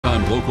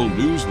and local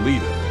news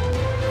leader.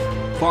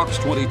 Fox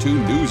 22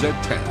 News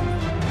at 10.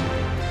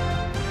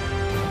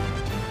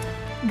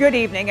 Good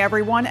evening,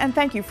 everyone, and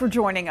thank you for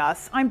joining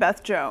us. I'm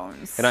Beth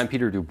Jones. And I'm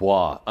Peter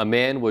Dubois. A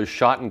man was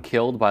shot and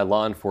killed by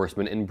law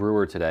enforcement in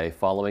Brewer today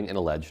following an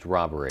alleged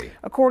robbery.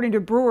 According to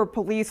Brewer,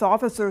 police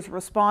officers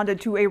responded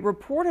to a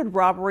reported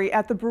robbery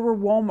at the Brewer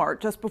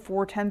Walmart just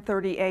before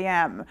 10:30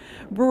 a.m.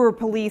 Brewer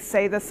police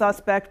say the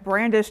suspect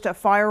brandished a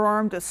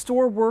firearm to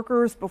store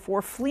workers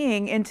before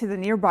fleeing into the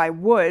nearby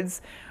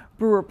woods.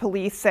 Brewer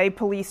police say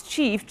Police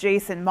Chief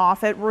Jason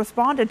Moffitt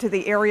responded to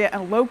the area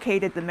and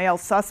located the male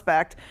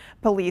suspect.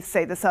 Police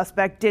say the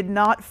suspect did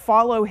not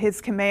follow his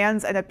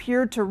commands and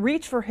appeared to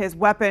reach for his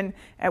weapon,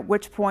 at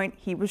which point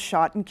he was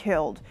shot and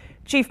killed.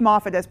 Chief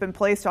Moffitt has been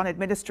placed on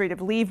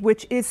administrative leave,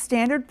 which is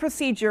standard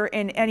procedure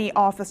in any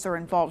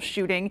officer-involved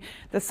shooting.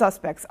 The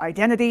suspect's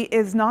identity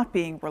is not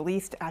being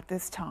released at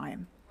this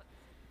time.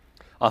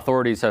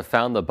 Authorities have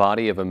found the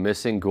body of a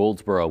missing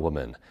Goldsboro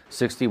woman.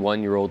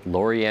 61-year-old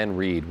Lorianne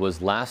Reed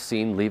was last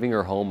seen leaving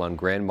her home on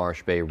Grand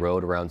Marsh Bay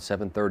Road around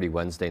 7:30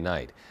 Wednesday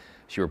night.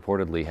 She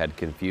reportedly had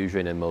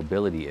confusion and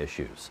mobility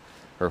issues.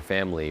 Her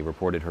family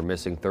reported her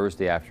missing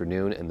Thursday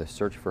afternoon and the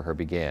search for her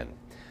began.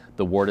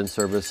 The Warden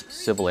Service,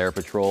 Civil Air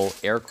Patrol,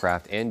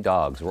 aircraft and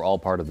dogs were all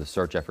part of the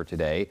search effort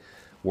today.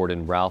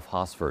 Warden Ralph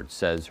Hosford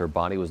says her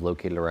body was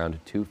located around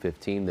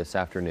 2:15 this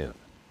afternoon.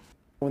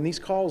 When these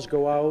calls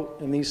go out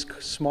in these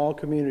small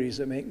communities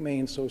that make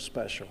Maine so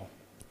special,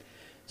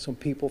 some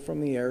people from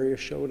the area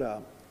showed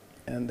up,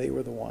 and they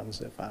were the ones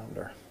that found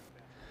her.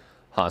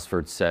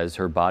 Hosford says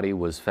her body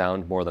was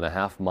found more than a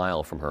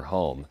half-mile from her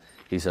home.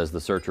 He says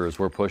the searchers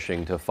were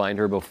pushing to find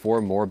her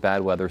before more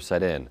bad weather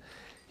set in.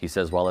 He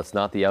says while it's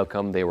not the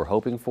outcome they were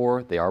hoping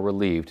for, they are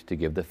relieved to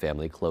give the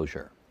family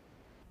closure.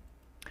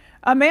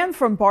 A man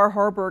from Bar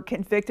Harbor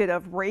convicted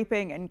of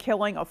raping and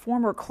killing a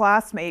former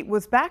classmate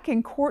was back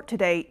in court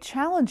today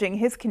challenging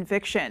his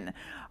conviction.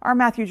 Our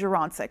Matthew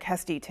Jurancic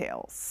has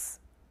details.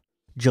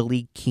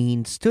 Jalik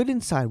Keene stood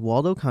inside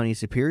Waldo County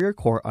Superior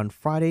Court on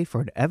Friday for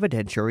an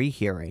evidentiary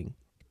hearing.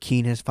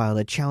 Keene has filed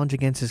a challenge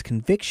against his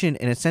conviction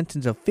and a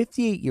sentence of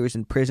 58 years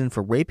in prison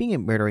for raping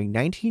and murdering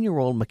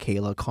 19-year-old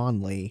Michaela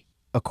Conley.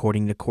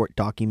 According to court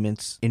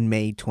documents, in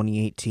May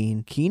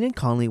 2018, Keene and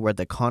Conley were at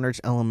the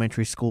Connors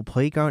Elementary School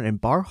playground in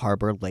Bar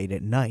Harbor late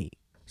at night.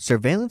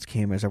 Surveillance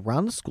cameras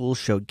around the school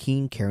showed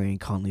Keene carrying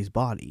Conley's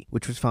body,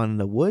 which was found in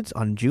the woods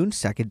on June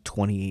 2,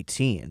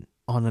 2018.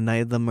 On the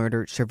night of the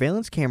murder,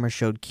 surveillance cameras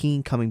showed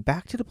Keene coming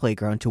back to the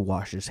playground to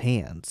wash his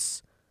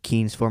hands.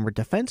 Keene's former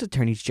defense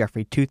attorneys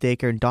Jeffrey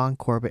Toothaker and Don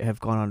Corbett have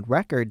gone on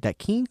record that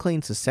Keene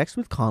claims the sex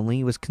with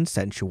Conley was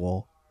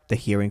consensual. The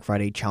hearing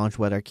Friday challenged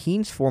whether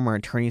Keene's former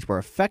attorneys were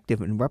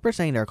effective in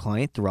representing their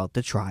client throughout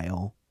the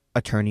trial.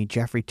 Attorney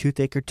Jeffrey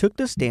Toothaker took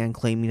the stand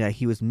claiming that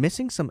he was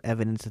missing some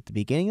evidence at the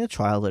beginning of the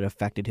trial that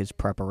affected his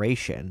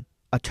preparation.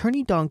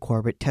 Attorney Don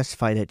Corbett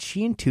testified that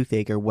she and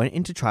Toothaker went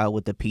into trial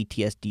with the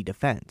PTSD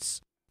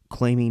defense,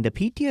 claiming the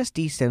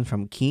PTSD stems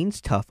from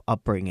Keene's tough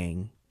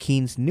upbringing.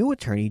 Keene's new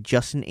attorney,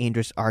 Justin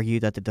Andrus,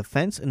 argued that the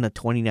defense in the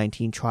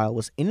 2019 trial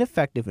was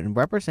ineffective in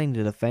representing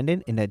the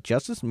defendant and that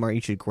Justice Murray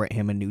should grant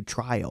him a new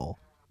trial.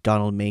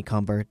 Donald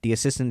Maycomber, the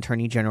Assistant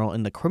Attorney General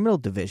in the Criminal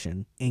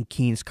Division, and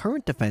Keene's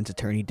current defense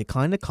attorney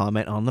declined to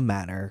comment on the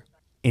matter.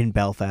 In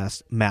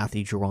Belfast,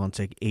 Matthew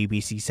Jurancic,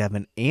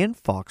 ABC7 and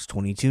Fox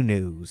 22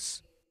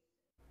 News.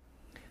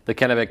 The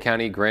Kennebec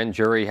County Grand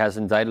Jury has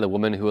indicted a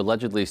woman who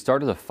allegedly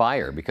started a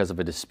fire because of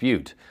a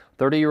dispute.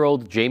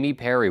 30-year-old Jamie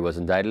Perry was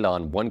indicted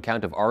on one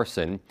count of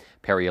arson.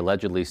 Perry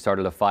allegedly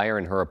started a fire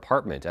in her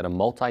apartment at a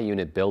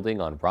multi-unit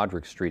building on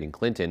Roderick Street in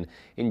Clinton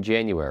in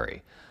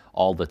January.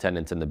 All the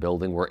tenants in the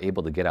building were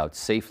able to get out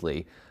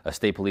safely. A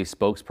state police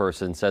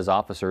spokesperson says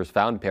officers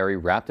found Perry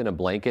wrapped in a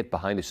blanket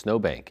behind a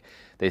snowbank.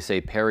 They say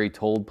Perry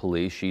told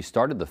police she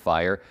started the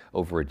fire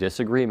over a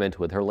disagreement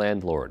with her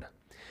landlord.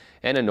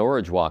 And a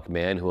Norridge Walk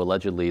man who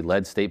allegedly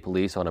led state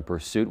police on a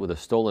pursuit with a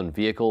stolen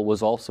vehicle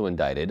was also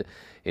indicted.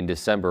 In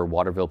December,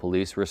 Waterville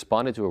police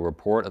responded to a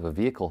report of a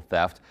vehicle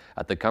theft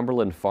at the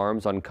Cumberland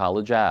Farms on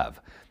College Ave.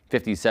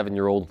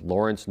 57-year-old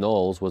Lawrence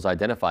Knowles was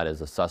identified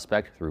as a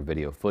suspect through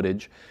video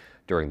footage.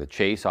 During the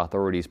chase,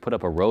 authorities put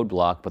up a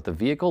roadblock, but the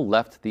vehicle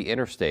left the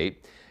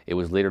interstate. It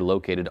was later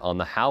located on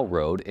the Howe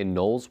Road, and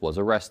Knowles was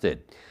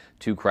arrested.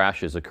 2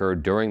 crashes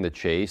occurred during the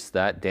chase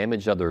that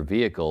damaged other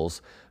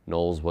vehicles.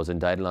 Knowles was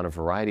indicted on a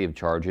variety of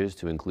charges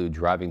to include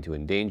driving to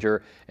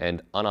endanger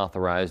and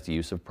unauthorized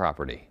use of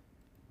property.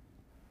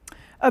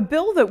 A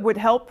bill that would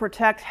help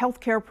protect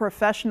healthcare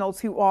professionals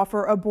who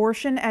offer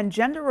abortion and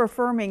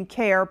gender-affirming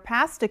care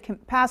passed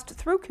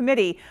through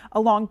committee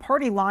along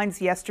party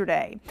lines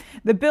yesterday.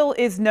 The bill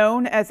is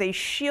known as a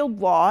shield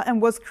law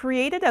and was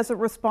created as a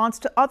response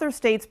to other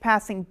states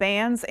passing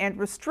bans and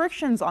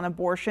restrictions on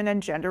abortion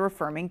and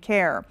gender-affirming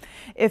care.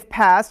 If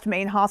passed,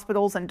 Maine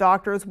hospitals and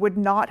doctors would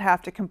not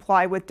have to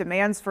comply with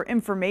demands for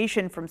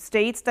information from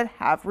states that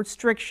have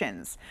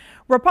restrictions.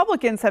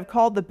 Republicans have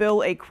called the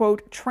bill a,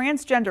 quote,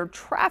 transgender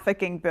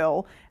trafficking parenting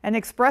bill and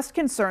expressed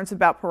concerns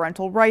about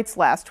parental rights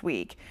last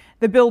week.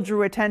 The bill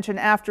drew attention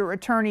after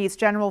attorneys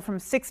general from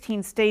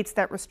 16 states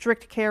that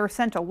restrict care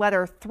sent a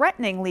letter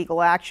threatening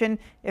legal action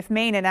if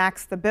Maine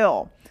enacts the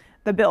bill.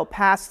 The bill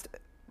passed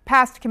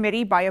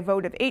committee by a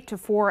vote of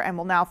 8-4 and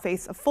will now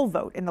face a full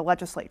vote in the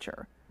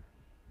legislature.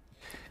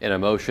 An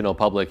emotional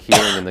public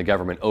hearing in the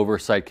Government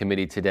Oversight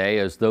Committee today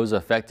as those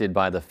affected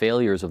by the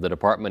failures of the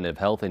Department of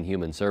Health and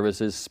Human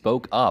Services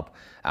spoke up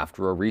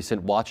after a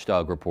recent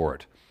watchdog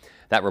report.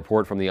 That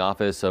report from the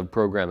Office of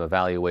Program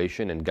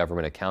Evaluation and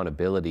Government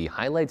Accountability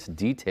highlights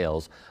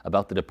details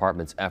about the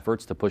department's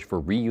efforts to push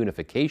for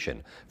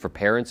reunification for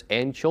parents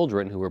and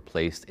children who were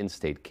placed in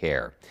state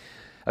care.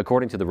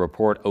 According to the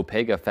report,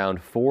 OPEGA found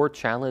 4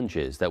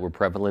 challenges that were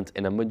prevalent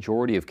in a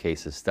majority of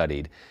cases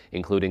studied,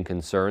 including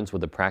concerns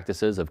with the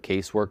practices of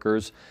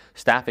caseworkers,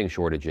 staffing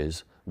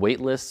shortages,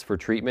 wait lists for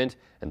treatment,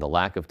 and the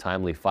lack of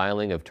timely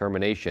filing of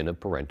termination of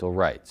parental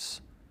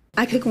rights.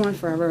 I could go on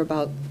forever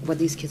about what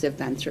these kids have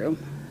been through,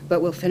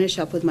 but we'll finish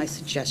up with my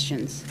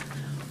suggestions.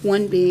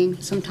 One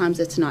being, sometimes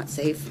it's not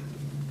safe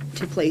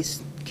to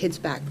place kids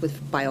back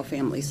with bio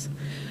families.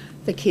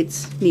 The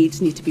kids'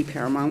 needs need to be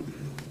paramount.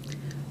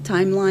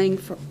 Timeline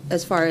for,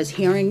 as far as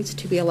hearings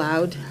to be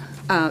allowed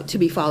to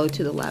be followed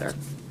to the letter.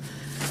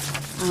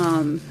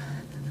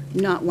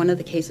 Not one of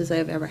the cases I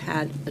have ever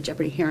had a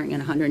jeopardy hearing in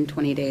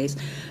 120 days.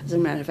 As a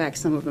matter of fact,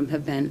 some of them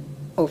have been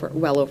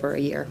well over a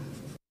year.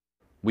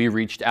 We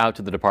reached out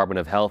to the Department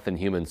of Health and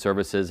Human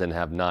Services and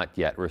have not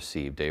yet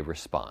received a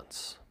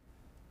response.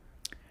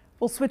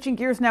 Well, switching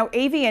gears now,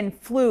 avian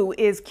flu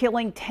is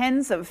killing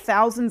tens of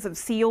thousands of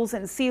seals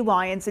and sea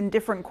lions in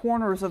different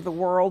corners of the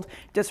world,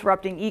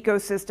 disrupting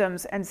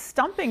ecosystems and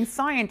stumping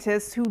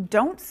scientists who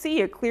don't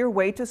see a clear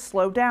way to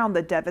slow down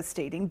the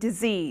devastating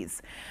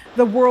disease.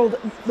 The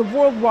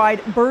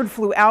worldwide bird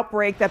flu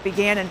outbreak that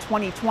began in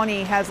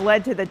 2020 has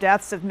led to the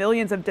deaths of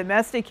millions of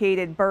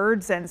domesticated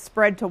birds and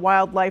spread to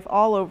wildlife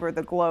all over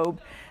the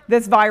globe.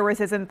 This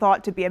virus isn't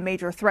thought to be a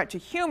major threat to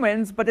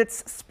humans, but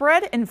its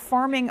spread in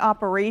farming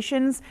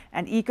operations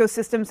and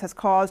ecosystems has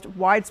caused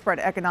widespread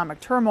economic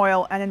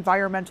turmoil and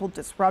environmental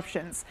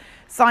disruptions.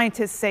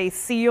 Scientists say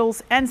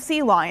seals and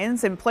sea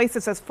lions in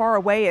places as far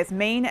away as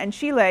Maine and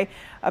Chile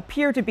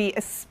appear to be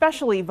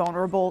especially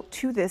vulnerable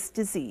to this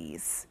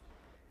disease.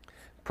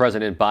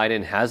 President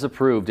Biden has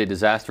approved a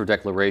disaster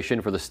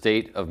declaration for the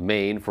state of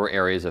Maine for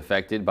areas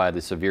affected by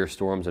the severe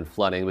storms and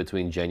flooding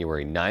between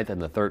January 9th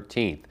and the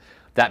 13th.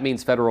 That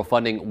means federal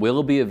funding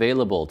will be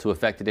available to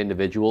affected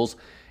individuals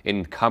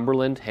in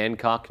Cumberland,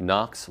 Hancock,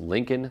 Knox,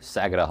 Lincoln,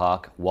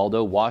 Saginaw,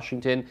 Waldo,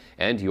 Washington,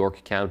 and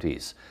York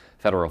counties.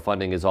 Federal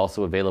funding is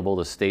also available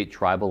to state,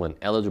 tribal, and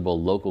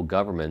eligible local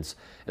governments,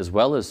 as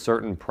well as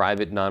certain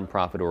private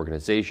nonprofit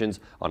organizations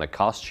on a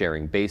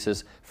cost-sharing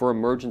basis for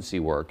emergency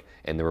work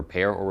and the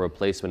repair or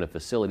replacement of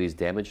facilities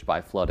damaged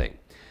by flooding.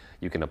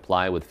 You can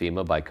apply with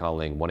FEMA by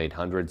calling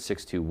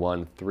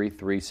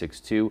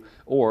 1-800-621-3362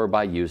 or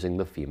by using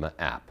the FEMA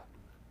app.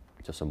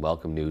 So some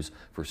welcome news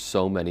for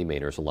so many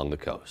Mainers along the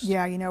coast.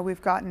 Yeah, you know,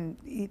 we've gotten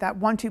that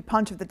 1-2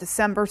 punch of the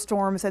December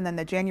storms, and then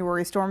the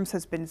January storms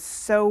has been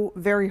so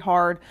very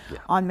hard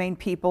on Maine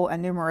people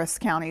and numerous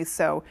counties.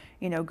 So,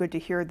 you know, good to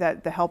hear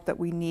that the help that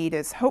we need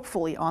is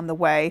hopefully on the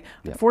way.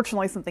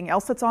 Unfortunately, something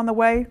else that's on the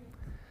way,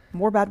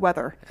 more bad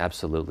weather.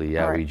 Absolutely,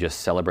 yeah. We just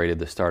celebrated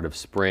the start of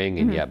spring,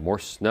 and yet more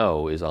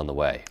snow is on the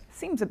way.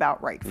 Seems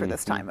about right for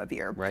this time of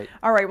year. Right.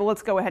 All right, well,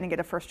 let's go ahead and get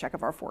a first check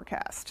of our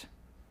forecast.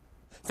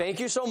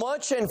 Thank you so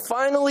much, and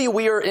finally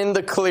we are in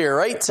the clear,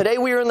 right? Today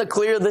we are in the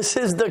clear. This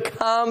is the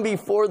calm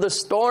before the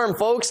storm,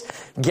 folks.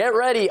 Get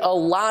ready. A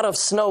lot of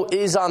snow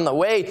is on the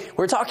way.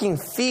 We're talking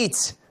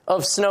feet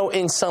of snow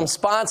in some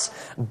spots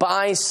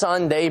by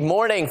Sunday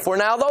morning. For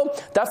now, though,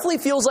 definitely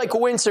feels like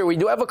winter. We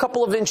do have a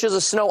couple of inches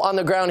of snow on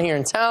the ground here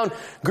in town.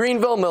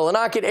 Greenville,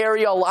 Millinocket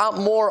area, a lot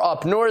more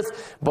up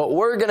north, but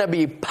we're going to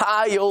be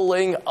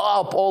piling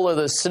up all of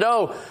the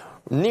snow.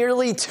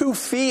 Nearly 2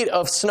 feet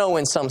of snow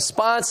in some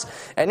spots,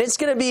 and it's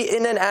going to be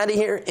in and out of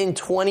here in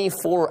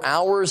 24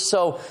 hours.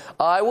 So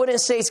I wouldn't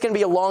say it's going to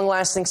be a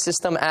long-lasting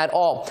system at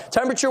all.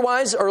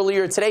 Temperature-wise,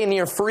 earlier today,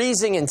 near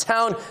freezing in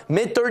town,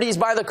 mid-30s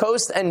by the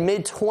coast and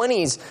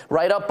mid-20s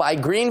right up by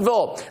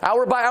Greenville.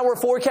 Hour-by-hour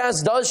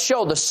forecast does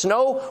show the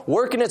snow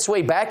working its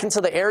way back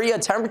into the area.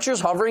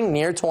 Temperatures hovering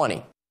near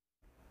 20.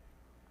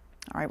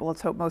 All right, well,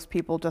 let's hope most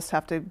people just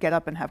have to get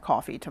up and have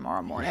coffee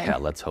tomorrow morning. Yeah,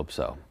 let's hope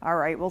so. All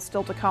right, well,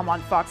 still to come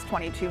on Fox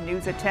 22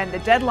 News at 10. The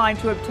deadline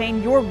to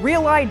obtain your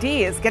real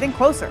ID is getting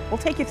closer. We'll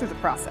take you through the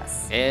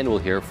process. And we'll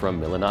hear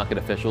from Millinocket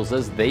officials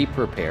as they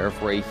prepare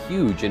for a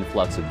huge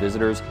influx of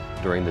visitors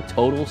during the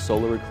total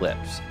solar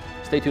eclipse.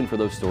 Stay tuned for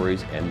those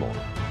stories and more.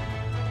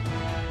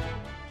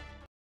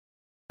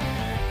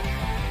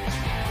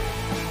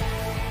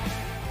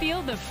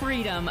 Feel the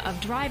freedom of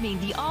driving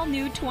the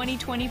all-new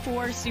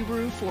 2024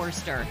 Subaru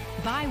Forester.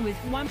 Buy with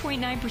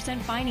 1.9%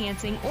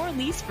 financing or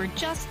lease for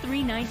just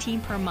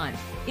 $319 per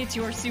month. It's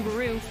your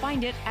Subaru.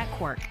 Find it at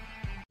Quirk.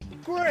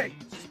 Great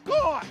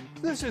Scott!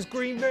 This is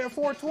Green Bear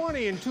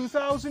 420 in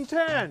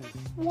 2010.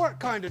 What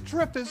kind of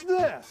trip is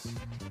this?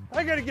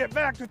 I gotta get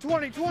back to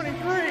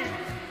 2023.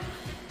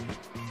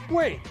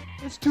 Wait,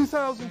 it's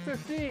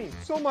 2015.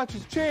 So much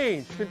has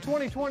changed. In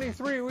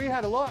 2023, we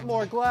had a lot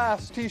more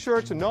glass,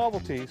 t-shirts, and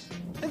novelties.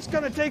 It's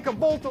gonna take a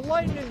bolt of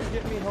lightning to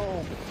get me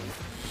home.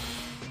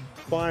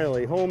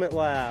 Finally, home at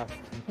last.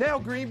 Now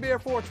Green Bear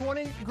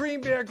 420, Green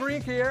Bear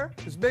Green Care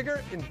is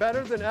bigger and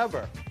better than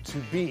ever. To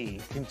be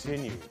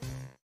continued.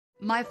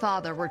 My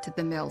father worked at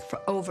the mill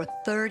for over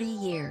 30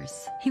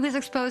 years. He was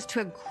exposed to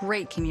a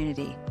great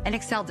community and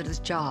excelled at his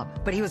job,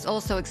 but he was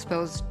also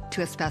exposed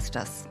to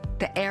asbestos.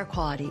 The air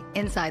quality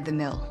inside the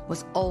mill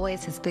was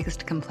always his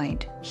biggest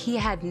complaint. He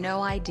had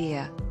no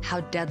idea how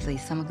deadly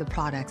some of the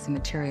products and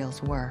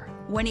materials were.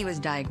 When he was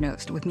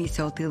diagnosed with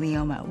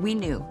mesothelioma, we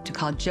knew to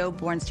call Joe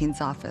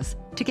Bornstein's office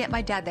to get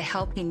my dad the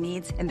help he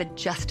needs and the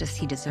justice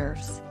he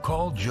deserves.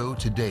 Call Joe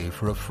today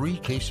for a free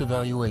case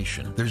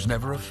evaluation. There's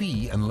never a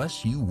fee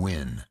unless you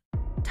win.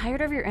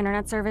 Tired of your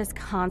internet service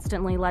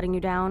constantly letting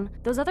you down?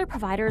 Those other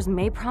providers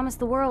may promise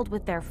the world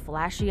with their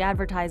flashy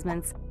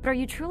advertisements, but are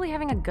you truly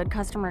having a good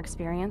customer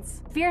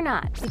experience? Fear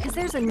not, because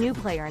there's a new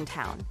player in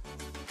town.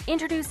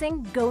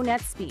 Introducing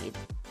GoNet Speed.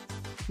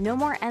 No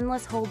more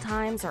endless hold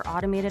times or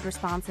automated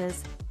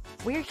responses.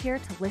 We're here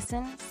to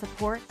listen,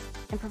 support,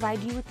 and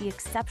provide you with the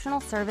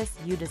exceptional service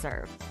you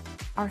deserve.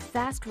 Our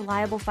fast,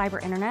 reliable fiber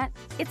internet,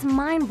 it's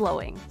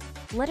mind-blowing.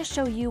 Let us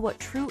show you what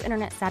true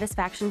internet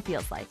satisfaction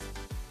feels like.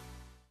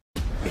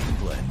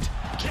 England.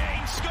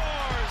 Kane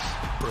scores!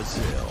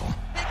 Brazil.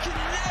 It can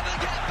never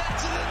get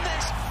better than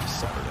this!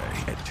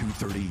 Saturday at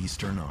 2:30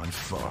 Eastern on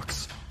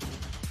Fox.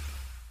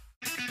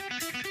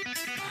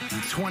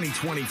 The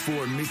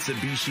 2024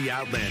 Mitsubishi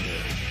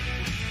Outlander.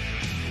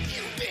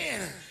 You've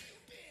been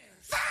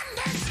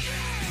thunderstruck!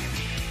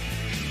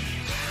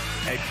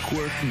 At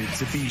Quirk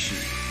Mitsubishi.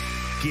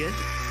 Get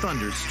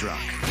thunderstruck.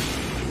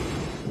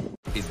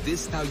 Is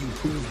this how you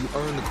prove you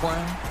earn the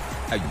crown?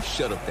 How you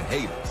shut up the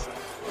haters?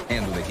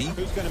 Handle the heat?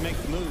 Who's going to make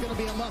the move? It's going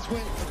to be a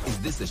must-win. Is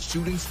this a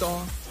shooting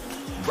star?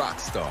 Rock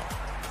star?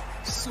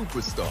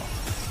 Superstar?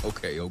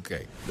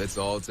 Okay. Let's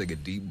all take a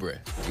deep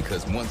breath.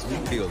 Because once we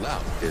peel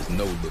out, there's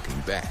no looking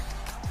back.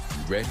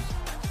 You ready?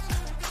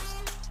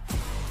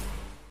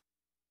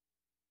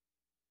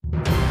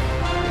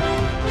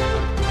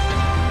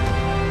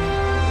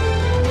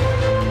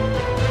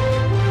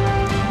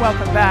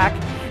 Welcome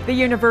back. The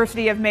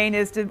University of Maine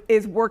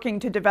is working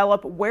to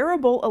develop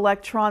wearable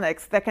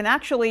electronics that can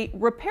actually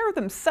repair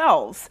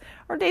themselves.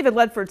 Our David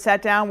Ledford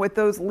sat down with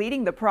those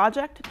leading the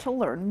project to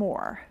learn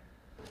more.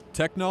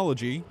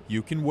 Technology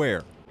you can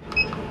wear.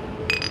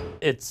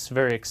 It's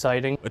very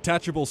exciting.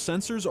 Attachable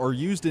sensors are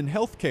used in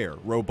healthcare,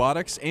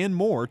 robotics, and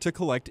more to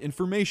collect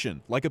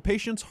information, like a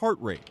patient's heart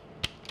rate.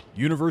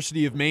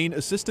 University of Maine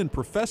Assistant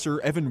Professor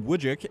Evan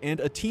Wujcik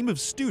and a team of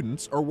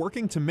students are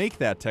working to make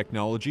that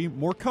technology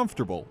more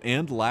comfortable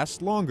and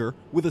last longer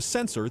with a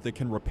sensor that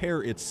can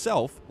repair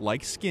itself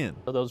like skin.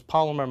 Those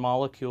polymer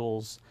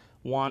molecules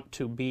want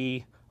to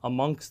be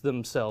amongst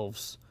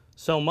themselves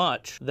so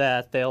much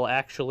that they'll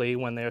actually,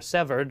 when they're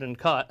severed and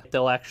cut,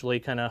 they'll actually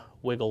kind of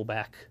wiggle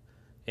back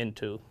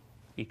into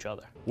each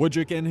other.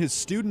 Wujcik and his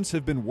students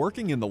have been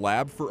working in the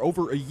lab for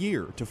over a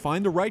year to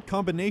find the right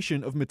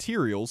combination of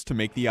materials to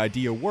make the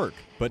idea work.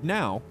 But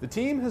now, the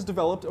team has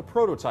developed a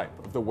prototype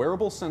of the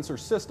wearable sensor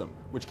system,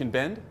 which can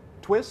bend,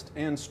 twist,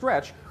 and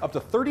stretch up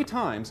to 30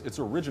 times its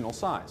original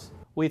size.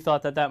 We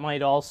thought that that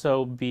might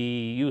also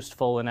be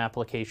useful in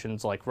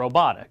applications like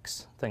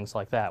robotics, things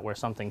like that, where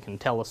something can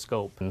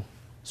telescope and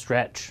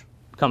stretch,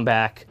 come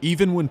back.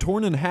 Even when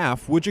torn in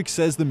half, Wujcik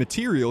says the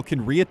material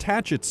can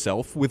reattach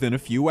itself within a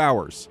few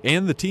hours.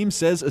 And the team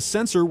says a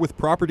sensor with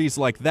properties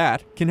like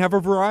that can have a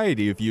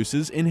variety of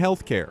uses in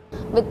healthcare.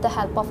 With the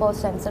help of our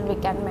sensor, we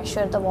can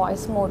measure the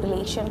voice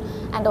modulation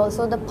and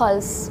also the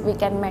pulse we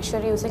can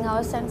measure using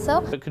our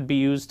sensor. It could be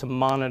used to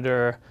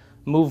monitor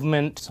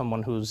movement,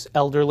 someone who's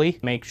elderly,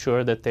 make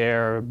sure that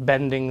they're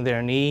bending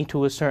their knee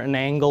to a certain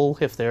angle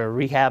if they're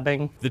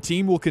rehabbing. The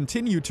team will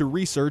continue to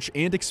research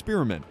and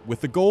experiment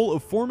with the goal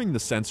of forming the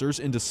sensors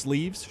into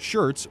sleeves,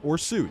 shirts, or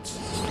suits.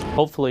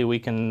 Hopefully we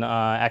can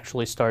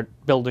actually start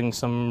building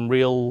some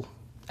real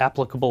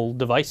applicable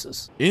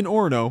devices. In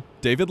Orono,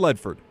 David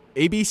Ledford,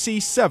 ABC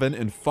 7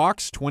 and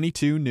Fox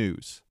 22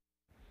 News.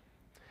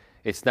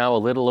 It's now a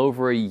little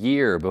over a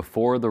year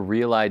before the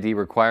Real ID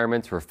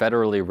requirements for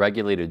federally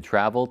regulated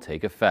travel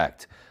take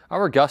effect.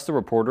 Our Augusta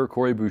reporter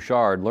Corey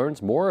Bouchard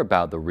learns more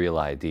about the Real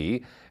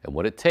ID and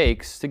what it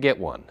takes to get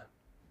one.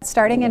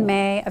 Starting in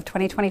May of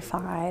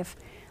 2025,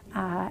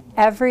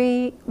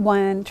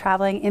 everyone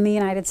traveling in the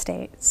United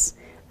States,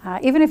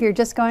 even if you're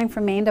just going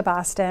from Maine to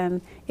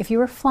Boston, if you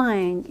were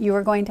flying, you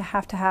are going to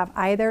have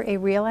either a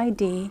Real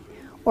ID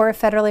or a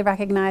federally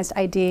recognized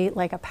ID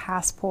like a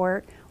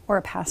passport or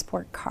a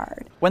passport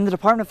card. When the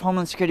Department of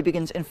Homeland Security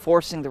begins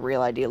enforcing the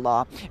Real ID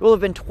law, it will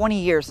have been 20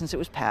 years since it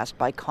was passed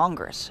by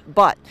Congress.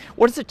 But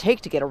what does it take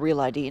to get a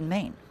Real ID in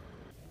Maine?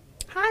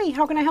 Hi,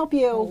 how can I help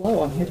you?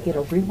 Hello, I'm here to get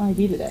a real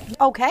ID today.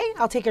 Okay,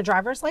 I'll take your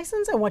driver's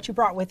license and what you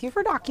brought with you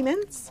for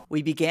documents.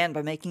 We began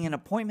by making an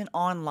appointment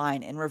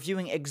online and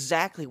reviewing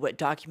exactly what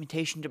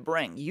documentation to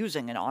bring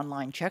using an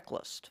online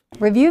checklist.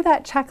 Review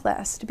that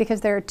checklist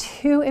because there are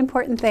two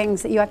important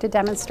things that you have to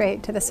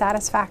demonstrate to the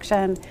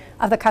satisfaction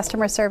of the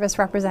customer service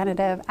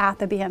representative at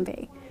the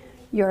BMV.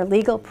 Your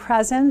legal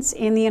presence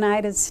in the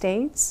United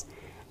States,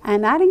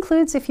 and that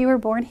includes if you were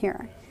born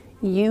here.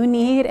 You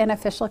need an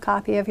official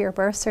copy of your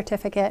birth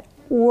certificate,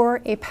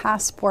 or a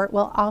passport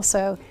will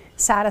also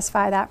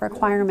satisfy that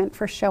requirement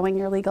for showing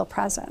your legal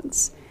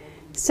presence.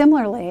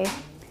 Similarly,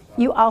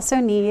 you also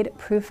need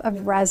proof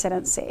of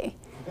residency.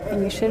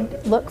 And you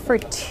should look for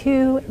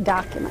two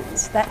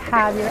documents that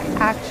have your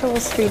actual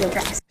street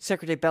address.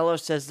 Secretary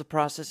Bellows says the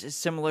process is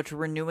similar to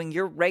renewing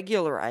your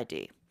regular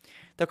ID.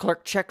 The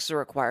clerk checks the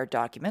required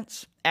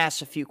documents,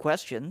 asks a few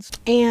questions.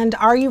 And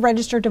are you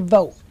registered to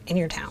vote in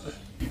your town?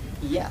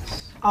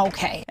 Yes.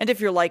 Okay. And if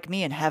you're like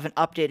me and haven't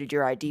updated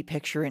your ID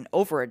picture in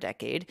over a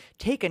decade,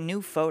 take a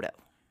new photo.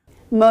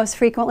 Most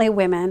frequently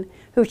women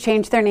who've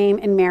changed their name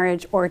in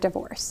marriage or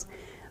divorce.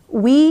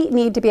 We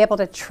need to be able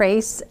to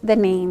trace the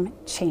name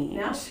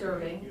change.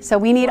 So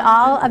we need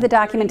all of the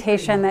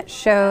documentation that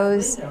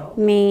shows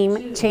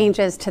name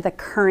changes to the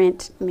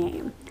current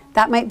name.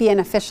 That might be an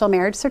official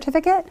marriage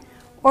certificate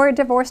or a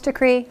divorce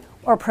decree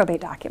or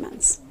probate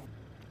documents.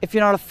 If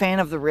you're not a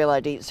fan of the Real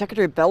ID,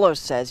 Secretary Bellows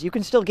says you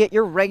can still get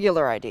your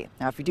regular ID.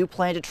 Now, if you do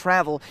plan to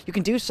travel, you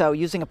can do so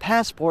using a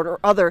passport or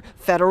other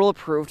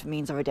federal-approved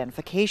means of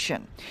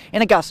identification.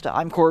 In Augusta,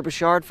 I'm Corey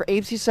Bouchard for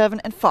ABC 7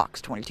 and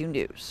Fox 22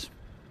 News.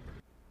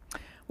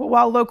 Well,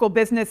 while local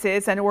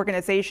businesses and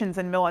organizations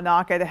in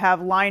Millinocket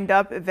have lined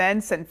up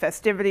events and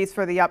festivities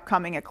for the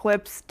upcoming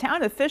eclipse,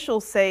 town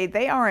officials say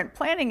they aren't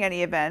planning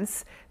any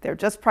events. They're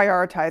just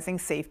prioritizing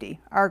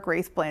safety. Our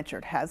Grace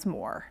Blanchard has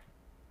more.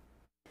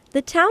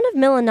 The town of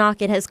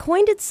Millinocket has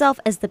coined itself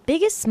as the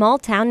biggest small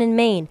town in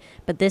Maine,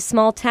 but this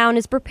small town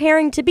is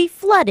preparing to be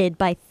flooded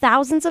by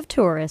thousands of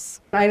tourists.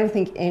 I don't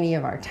think any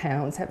of our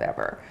towns have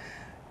ever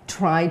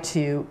tried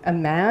to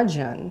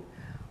imagine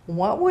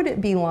what would it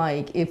be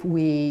like if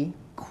we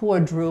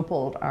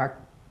quadrupled our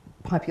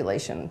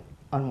population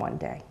on one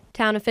day.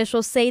 Town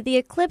officials say the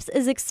eclipse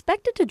is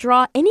expected to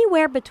draw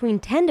anywhere between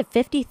 10 to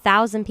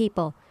 50,000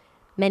 people.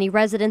 Many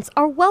residents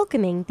are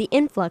welcoming the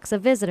influx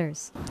of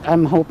visitors.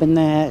 I'm hoping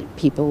that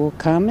people will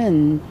come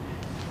and,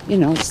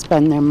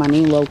 spend their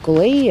money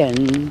locally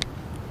and,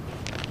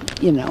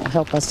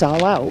 help us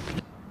all out.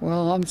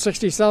 Well, I'm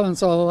 67,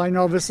 so I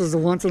know this is a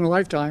once in a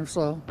lifetime,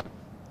 so,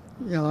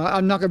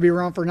 I'm not going to be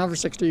around for another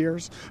 60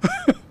 years.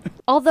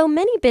 Although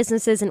many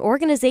businesses and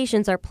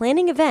organizations are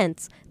planning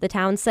events, the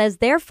town says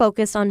they're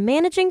focused on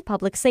managing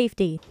public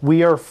safety.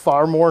 We are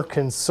far more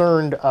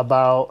concerned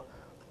about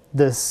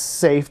the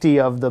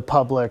safety of the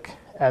public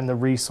and the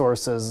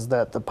resources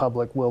that the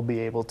public will be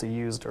able to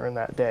use during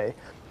that day.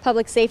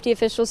 Public safety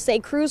officials say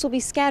crews will be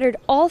scattered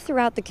all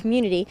throughout the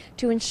community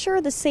to ensure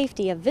the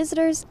safety of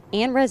visitors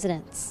and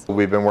residents.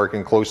 We've been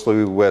working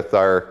closely with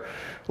our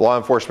law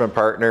enforcement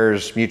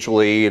partners,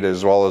 mutual aid,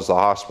 as well as the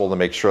hospital to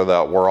make sure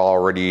that we're all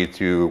ready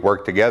to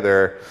work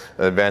together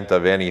in the event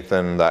of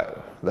anything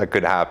that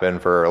could happen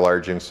for a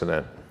large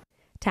incident.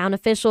 Town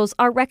officials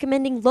are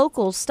recommending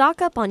locals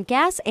stock up on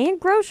gas and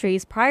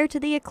groceries prior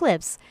to the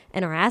eclipse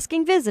and are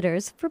asking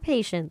visitors for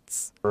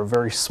patience. We're a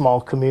very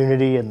small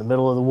community in the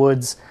middle of the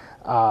woods,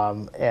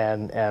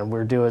 and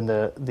we're doing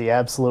the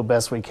absolute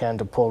best we can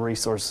to pull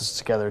resources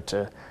together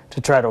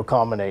to try to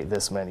accommodate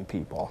this many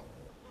people.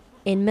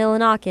 In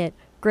Millinocket,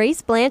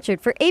 Grace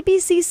Blanchard for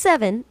ABC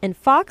 7 and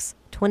Fox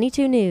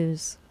 22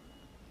 News.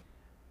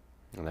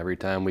 And every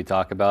time we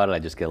talk about it, I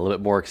just get a little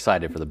bit more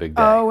excited for the big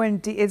day. Oh,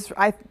 indeed.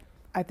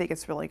 I think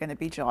it's really going to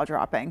be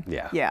jaw-dropping.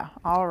 Yeah. Yeah.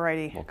 All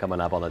righty. Well, coming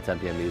up on the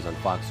 10 p.m. news on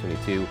Fox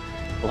 22,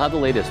 we'll have the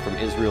latest from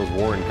Israel's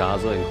war in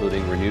Gaza,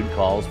 including renewed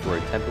calls for a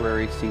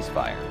temporary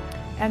ceasefire.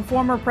 And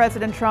former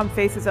President Trump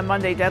faces a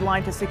Monday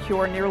deadline to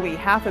secure nearly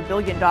 $500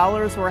 million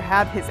or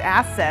have his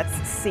assets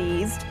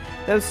seized.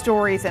 Those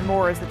stories and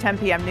more as the 10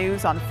 p.m.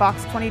 news on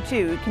Fox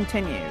 22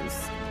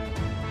 continues.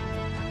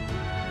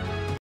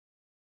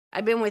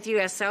 I've been with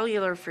U.S.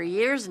 Cellular for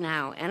years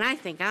now, and I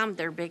think I'm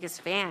their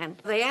biggest fan.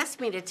 They asked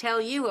me to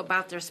tell you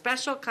about their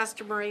special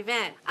customer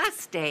event,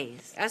 Us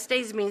Days. Us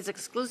Days means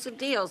exclusive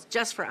deals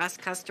just for us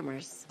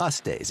customers. Us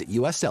Days at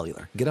U.S.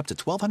 Cellular. Get up to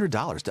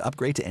 $1,200 to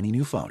upgrade to any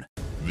new phone.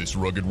 This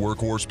rugged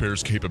workhorse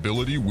pairs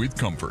capability with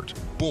comfort,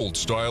 bold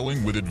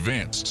styling with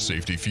advanced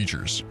safety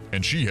features,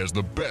 and she has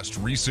the best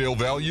resale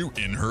value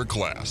in her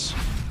class.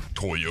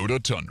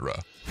 Toyota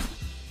Tundra.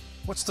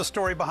 What's the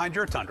story behind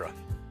your Tundra?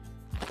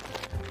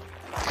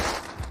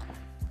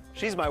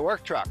 She's my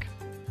work truck.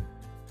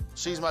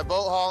 She's my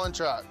boat hauling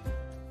truck.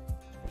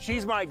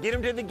 She's my get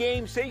him to the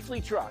game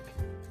safely truck.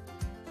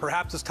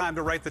 Perhaps it's time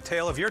to write the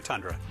tale of your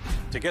Tundra.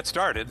 To get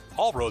started,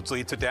 all roads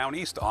lead to Down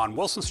East on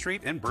Wilson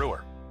Street in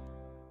Brewer.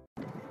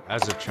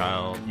 As a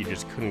child, you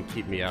just couldn't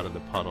keep me out of the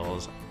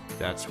puddles.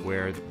 That's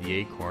where the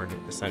acorn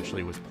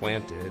essentially was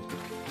planted.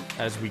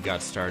 As we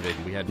got started,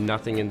 we had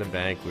nothing in the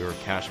bank, we were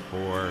cash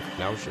poor.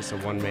 That was just a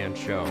one-man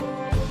show.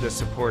 The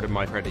support of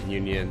my credit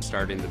union,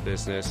 starting the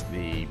business,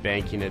 the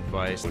banking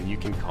advice, when you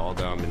can call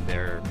them and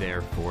they're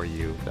there for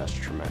you, that's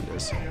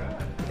tremendous.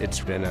 It's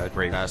been a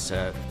great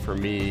asset for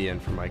me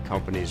and for my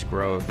company's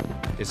growth.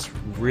 It's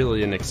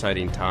really an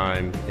exciting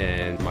time,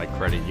 and my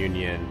credit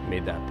union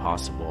made that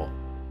possible.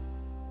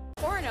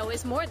 Orono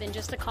is more than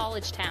just a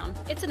college town.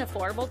 It's an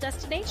affordable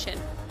destination.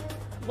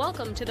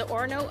 Welcome to the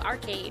Orono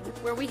Arcade,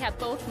 where we have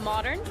both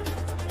modern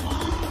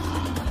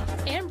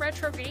and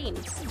retro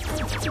games.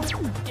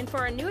 And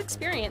for a new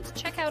experience,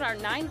 check out our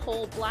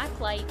 9-hole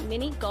blacklight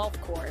mini golf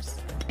course.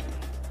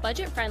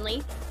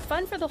 Budget-friendly,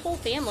 fun for the whole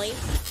family,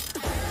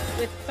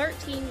 with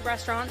 13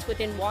 restaurants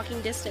within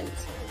walking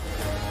distance.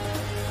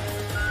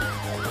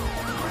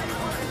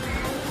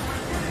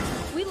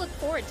 We look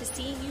forward to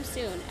seeing you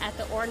soon at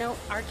the Orono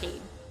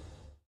Arcade.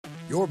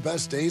 Your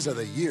best days of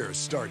the year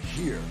start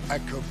here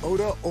at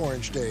Kubota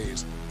Orange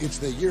Days. It's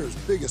the year's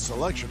biggest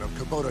selection of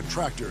Kubota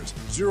tractors,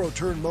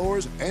 zero-turn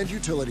mowers, and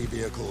utility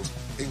vehicles,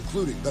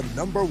 including the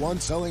 #1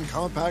 selling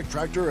compact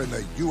tractor in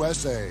the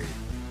USA.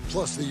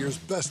 Plus the year's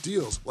best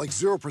deals, like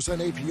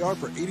 0% APR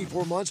for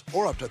 84 months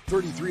or up to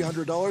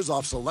 $3,300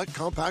 off select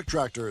compact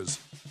tractors.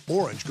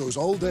 Orange goes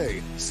all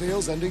day.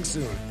 Sales ending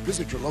soon.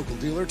 Visit your local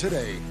dealer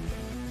today.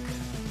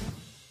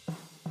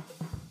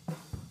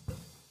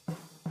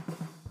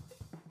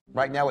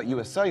 Right now at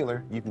US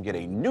Cellular, you can get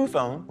a new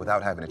phone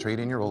without having to trade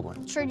in your old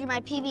one. Trade you my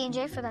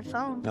PB&J for that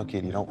phone. No,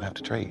 kid, you don't have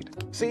to trade.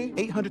 See?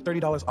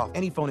 $830 off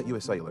any phone at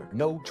US Cellular.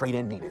 No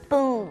trade-in needed.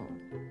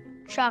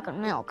 Boom. Chocolate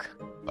milk.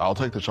 I'll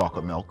take the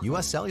chocolate milk.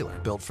 US Cellular,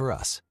 built for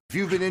us. If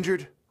you've been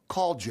injured,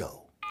 call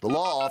Joe. The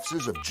law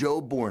offices of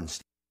Joe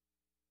Bornstein.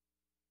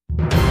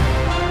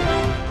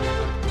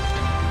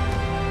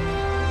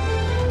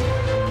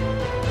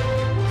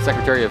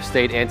 Secretary of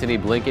State Antony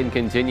Blinken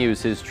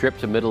continues his trip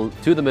to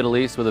the Middle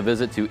East with a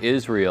visit to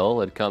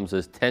Israel. It comes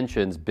as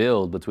tensions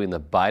build between the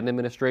Biden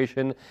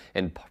administration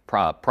and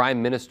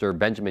Prime Minister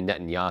Benjamin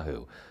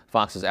Netanyahu.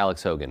 Fox's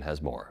Alex Hogan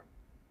has more.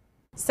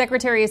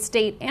 Secretary of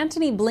State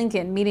Antony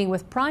Blinken meeting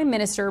with Prime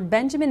Minister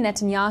Benjamin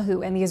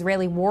Netanyahu and the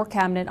Israeli War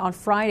Cabinet on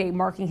Friday,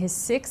 marking his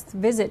 6th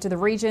visit to the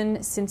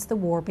region since the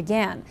war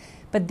began.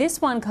 But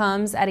this one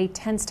comes at a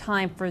tense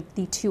time for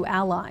the two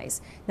allies.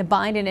 The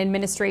Biden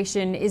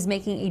administration is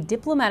making a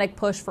diplomatic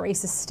push for a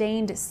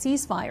sustained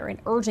ceasefire and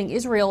urging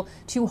Israel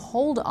to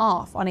hold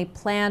off on a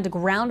planned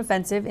ground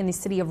offensive in the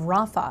city of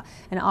Rafah,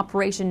 an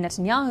operation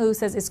Netanyahu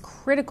says is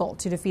critical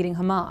to defeating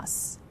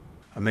Hamas.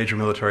 A major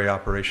military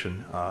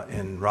operation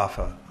in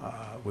Rafah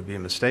would be a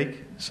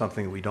mistake,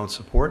 something we don't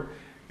support,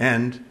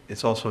 and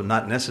it's also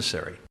not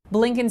necessary.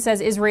 Blinken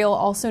says Israel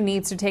also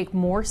needs to take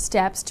more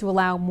steps to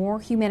allow more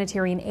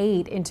humanitarian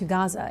aid into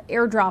Gaza.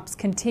 Airdrops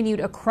continued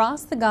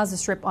across the Gaza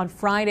Strip on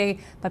Friday,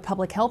 but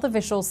public health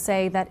officials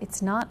say that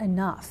it's not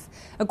enough.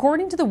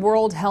 According to the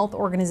World Health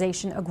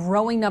Organization, a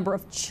growing number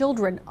of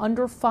children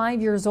under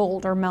 5 years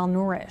old are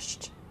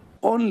malnourished.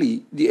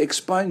 Only the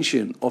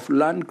expansion of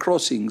land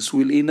crossings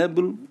will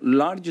enable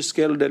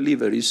large-scale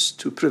deliveries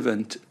to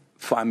prevent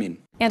famine.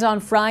 And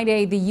on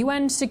Friday, the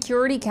UN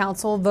Security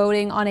Council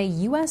voting on a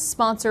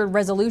U.S.-sponsored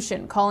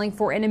resolution calling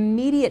for an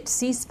immediate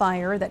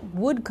ceasefire that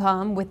would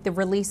come with the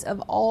release of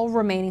all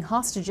remaining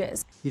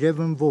hostages.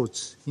 11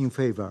 votes in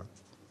favor,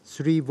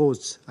 3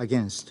 votes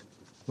against,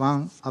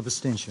 1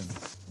 abstention.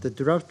 The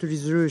draft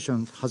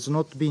resolution has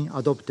not been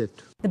adopted.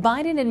 The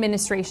Biden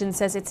administration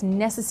says it's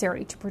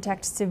necessary to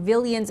protect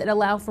civilians and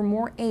allow for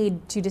more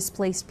aid to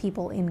displaced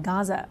people in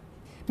Gaza.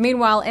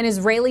 Meanwhile, an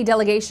Israeli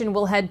delegation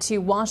will head to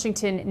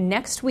Washington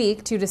next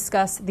week to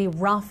discuss the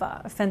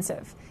Rafah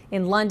offensive.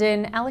 In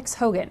London, Alex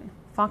Hogan,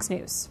 Fox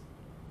News.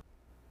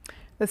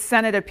 The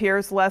Senate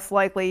appears less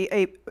likely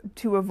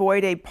to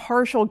avoid a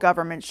partial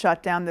government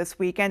shutdown this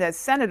weekend, as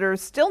senators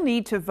still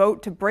need to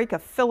vote to break a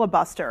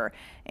filibuster.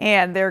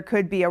 And there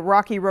could be a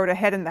rocky road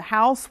ahead in the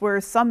House, where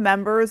some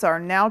members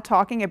are now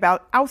talking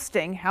about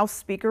ousting House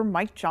Speaker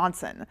Mike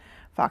Johnson.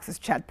 Fox's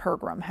Chad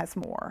Pergram has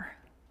more.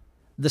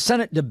 The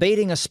Senate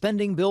debating a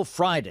spending bill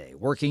Friday,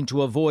 working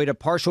to avoid a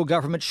partial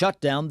government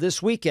shutdown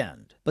this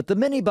weekend. But the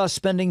minibus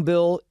spending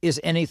bill is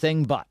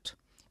anything but.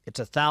 It's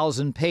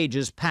 1,000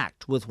 pages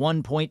packed with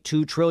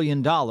 $1.2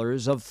 trillion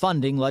of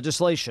funding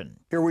legislation.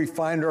 Here we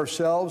find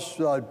ourselves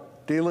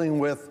dealing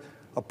with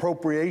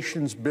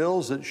appropriations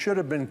bills that should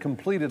have been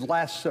completed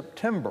last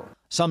September.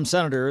 Some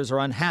senators are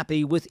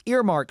unhappy with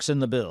earmarks in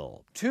the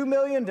bill. $2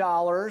 million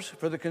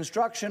for the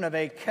construction of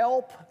a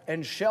kelp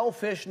and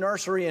shellfish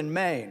nursery in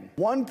Maine.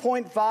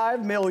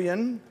 $1.5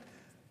 million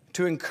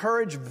to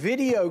encourage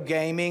video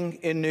gaming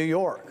in New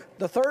York.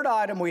 The third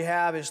item we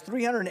have is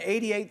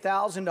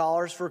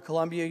 $388,000 for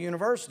Columbia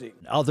University.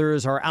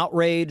 Others are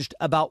outraged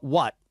about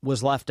what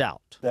was left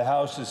out. The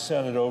House has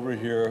sent it over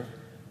here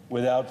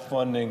without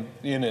funding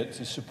in it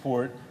to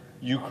support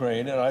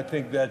Ukraine, and I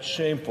think that's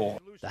shameful.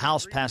 The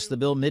House passed the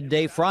bill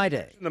midday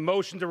Friday. The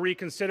motion to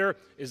reconsider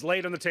is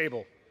laid on the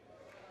table.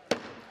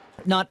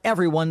 Not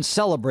everyone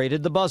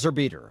celebrated the buzzer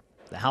beater.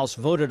 The House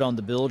voted on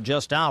the bill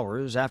just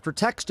hours after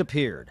text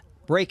appeared,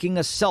 breaking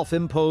a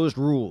self-imposed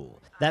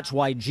rule. That's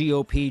why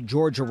GOP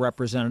Georgia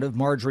Representative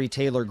Marjorie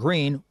Taylor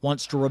Greene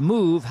wants to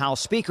remove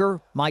House Speaker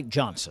Mike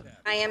Johnson.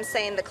 I am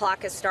saying the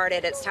clock has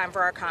started. It's time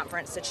for our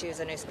conference to choose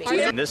a new speaker.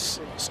 And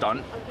this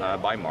stunt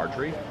by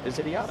Marjorie is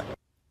idiotic.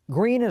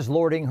 Greene is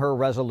lording her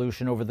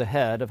resolution over the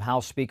head of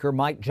House Speaker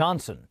Mike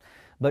Johnson,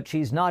 but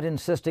she's not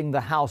insisting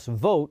the House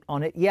vote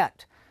on it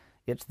yet.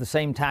 It's the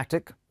same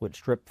tactic which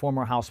stripped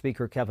former House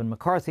Speaker Kevin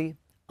McCarthy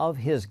of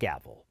his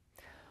gavel.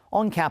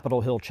 On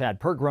Capitol Hill,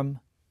 Chad Pergram,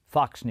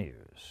 Fox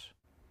News.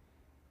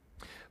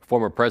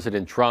 Former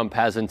President Trump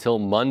has until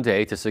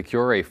Monday to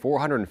secure a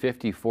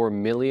 $454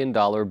 million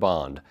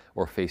bond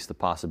or face the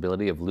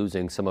possibility of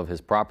losing some of his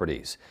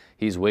properties.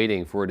 He's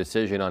waiting for a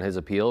decision on his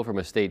appeal from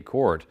a state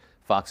court.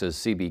 Fox's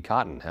CB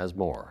Cotton has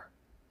more.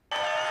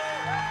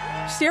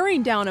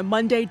 Staring down a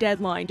Monday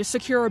deadline to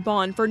secure a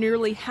bond for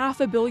nearly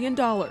 $500 million,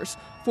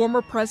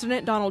 former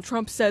President Donald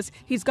Trump says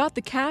he's got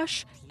the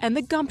cash and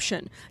the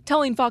gumption,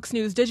 telling Fox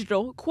News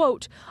Digital,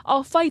 quote,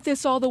 "I'll fight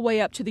this all the way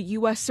up to the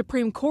U.S.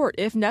 Supreme Court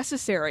if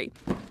necessary."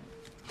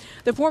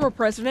 The former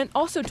president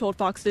also told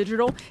Fox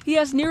Digital he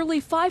has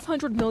nearly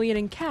 $500 million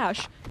in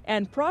cash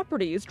and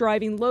properties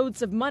driving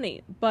loads of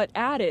money, but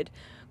added,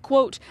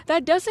 quote,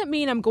 "That doesn't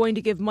mean I'm going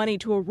to give money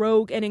to a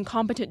rogue and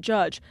incompetent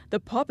judge, the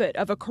puppet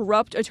of a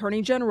corrupt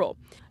attorney general."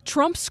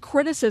 Trump's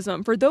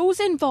criticism for those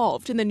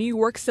involved in the New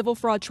York civil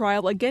fraud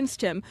trial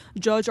against him,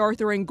 Judge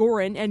Arthur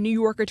Engoron and New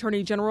York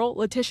Attorney General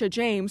Letitia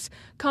James,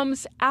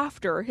 comes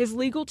after his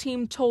legal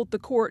team told the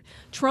court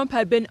Trump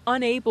had been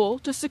unable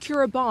to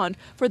secure a bond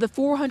for the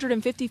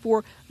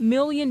 $454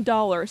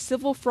 million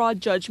civil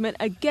fraud judgment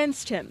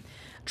against him.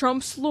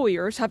 Trump's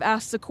lawyers have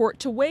asked the court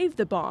to waive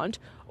the bond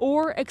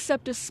or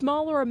accept a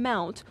smaller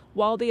amount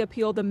while they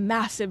appeal the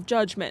massive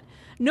judgment.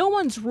 No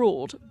one's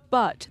ruled,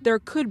 but there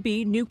could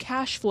be new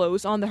cash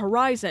flows on the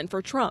horizon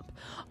for Trump.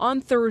 On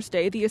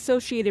Thursday, the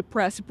Associated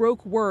Press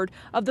broke word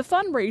of the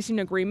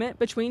fundraising agreement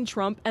between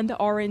Trump and the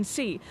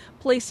RNC,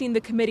 placing the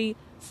committee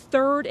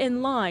third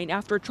in line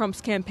after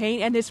Trump's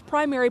campaign and his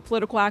primary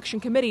political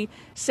action committee,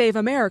 Save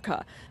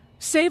America.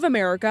 Save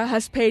America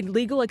has paid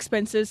legal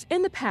expenses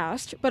in the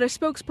past, but a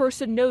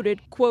spokesperson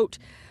noted, quote,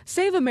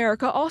 "Save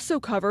America also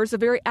covers a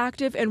very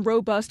active and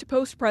robust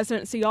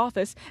post-presidency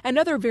office and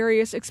other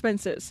various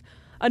expenses."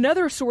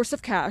 Another source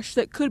of cash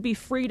that could be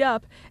freed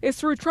up is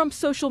through Trump's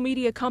social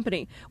media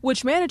company,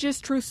 which manages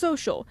Truth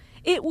Social.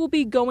 It will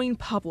be going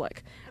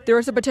public. There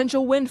is a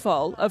potential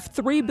windfall of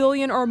 $3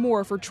 billion or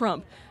more for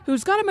Trump,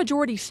 who's got a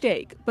majority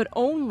stake, but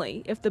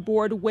only if the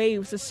board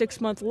waives a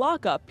 6-month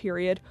lockup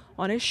period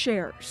on his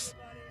shares.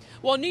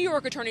 While New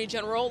York Attorney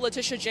General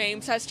Letitia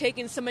James has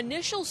taken some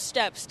initial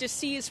steps to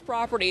seize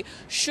property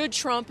should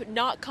Trump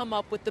not come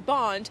up with the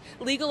bond,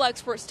 legal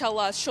experts tell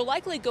us she'll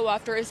likely go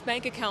after his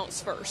bank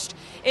accounts first.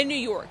 In New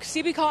York,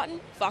 CB Cotton,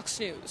 Fox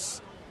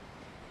News.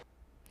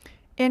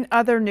 In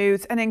other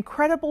news, an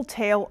incredible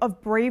tale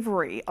of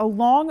bravery, a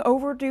long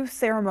overdue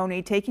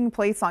ceremony taking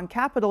place on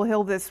Capitol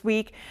Hill this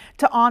week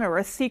to honor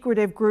a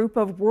secretive group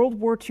of World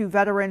War II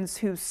veterans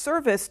whose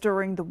service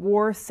during the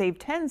war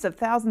saved tens of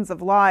thousands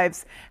of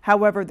lives.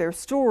 However, their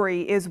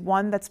story is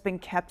one that's been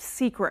kept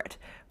secret.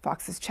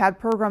 Fox's Chad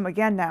Pergram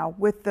again now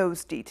with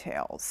those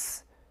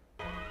details.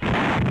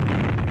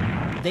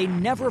 They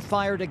never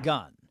fired a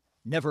gun,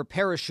 never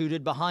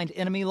parachuted behind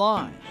enemy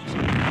lines.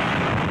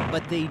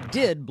 But they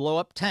did blow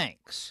up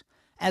tanks,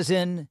 as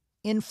in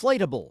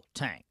inflatable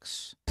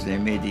tanks. They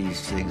made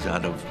these things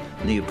out of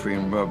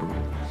neoprene rubber,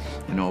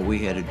 and all we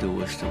had to do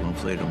was to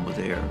inflate them with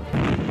air.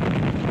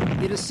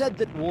 It is said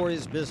that war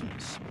is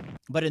business,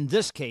 but in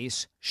this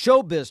case,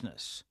 show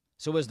business.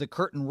 So as the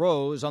curtain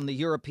rose on the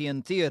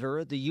European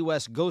theater, the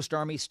U.S. Ghost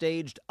Army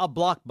staged a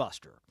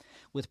blockbuster.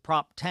 With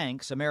prop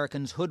tanks,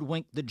 Americans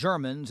hoodwinked the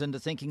Germans into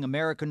thinking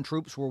American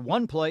troops were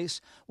one place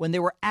when they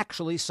were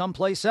actually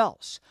someplace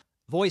else.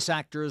 Voice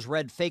actors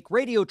read fake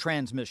radio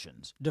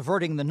transmissions,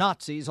 diverting the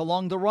Nazis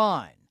along the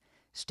Rhine.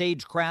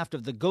 Stagecraft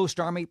of the Ghost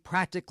Army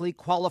practically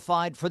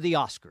qualified for the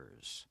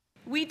Oscars.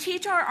 We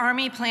teach our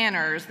Army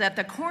planners that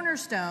the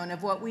cornerstone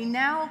of what we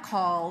now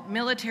call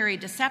military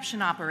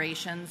deception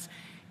operations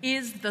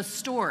is the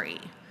story.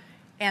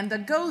 And the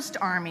Ghost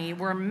Army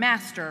were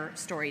master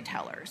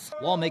storytellers.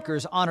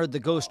 Lawmakers honored the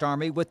Ghost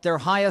Army with their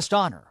highest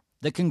honor,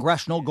 the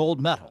Congressional Gold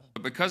Medal.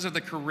 Because of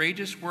the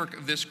courageous work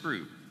of this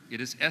group,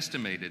 it is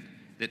estimated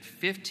that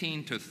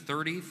 15,000 to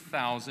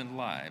 30,000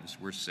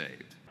 lives were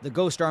saved. The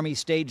Ghost Army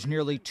staged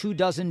nearly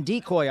 24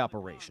 decoy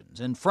operations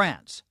in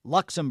France,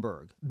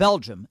 Luxembourg,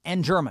 Belgium,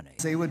 and Germany.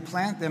 They would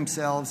plant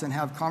themselves and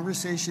have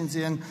conversations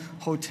in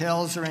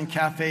hotels or in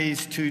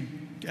cafes to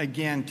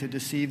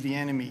deceive the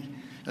enemy,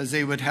 as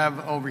they would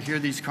have overhear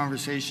these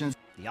conversations.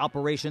 The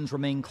operations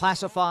remained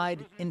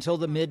classified until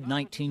the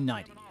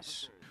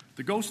mid-1990s.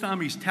 The Ghost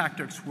Army's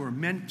tactics were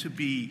meant to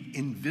be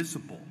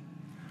invisible,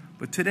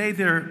 but today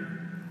their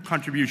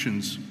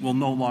contributions will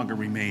no longer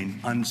remain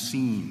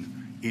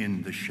unseen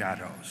in the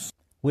shadows.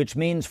 Which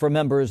means for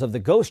members of the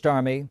Ghost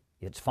Army,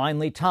 it's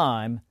finally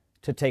time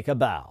to take a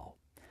bow.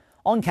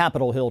 On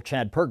Capitol Hill,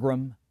 Chad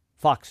Pergram,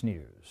 Fox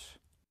News.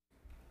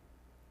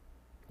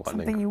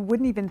 Something you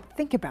wouldn't even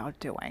think about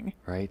doing.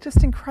 Right.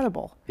 Just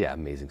incredible. Yeah,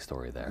 amazing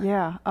story there.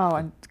 Yeah. Oh,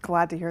 and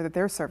glad to hear that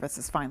their service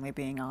is finally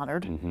being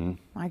honored. Mm-hmm.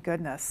 My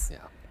goodness. Yeah.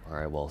 All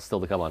right, well, still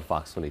to come on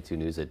Fox 22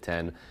 News at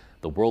 10.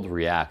 The world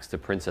reacts to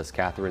Princess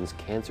Catherine's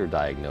cancer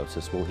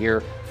diagnosis. We'll hear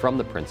from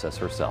the princess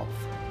herself.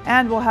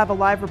 And we'll have a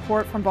live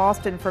report from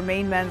Boston for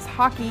Maine men's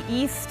Hockey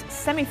East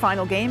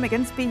semifinal game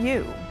against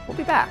BU. We'll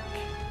be back.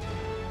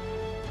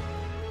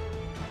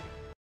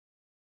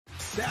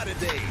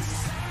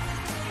 Saturdays.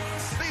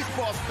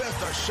 Baseball's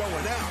best are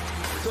showing out.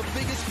 The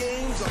biggest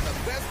games on the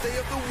best day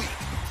of the week.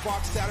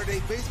 Fox Saturday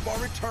Baseball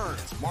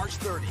returns March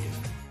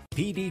 30th.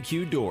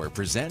 PDQ Door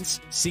presents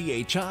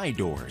CHI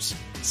Doors.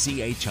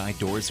 CHI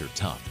Doors are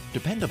tough,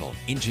 dependable,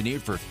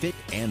 engineered for fit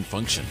and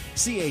function.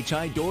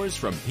 CHI Doors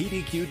from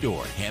PDQ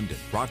Door, Hamden,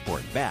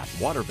 Rockport, Bath,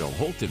 Waterville,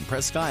 Holton,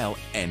 Presque Isle,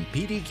 and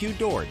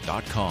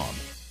PDQDoor.com.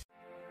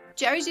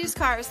 Jerry's Used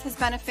Cars has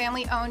been a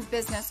family-owned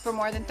business for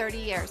more than 30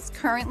 years,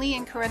 currently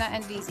in Corinna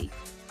and Vesey.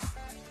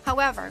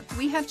 However,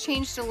 we have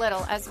changed a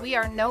little as we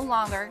are no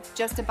longer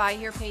just a buy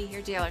here, pay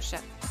here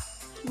dealership.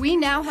 We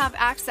now have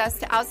access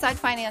to outside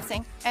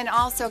financing and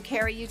also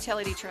carry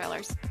utility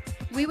trailers.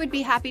 We would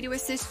be happy to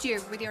assist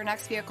you with your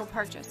next vehicle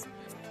purchase.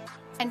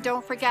 And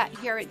don't forget,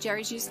 here at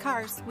Jerry's Used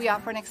Cars, we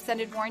offer an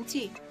extended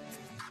warranty.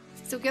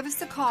 So give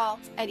us a call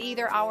at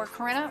either our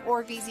Corinna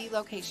or Vesey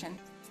location.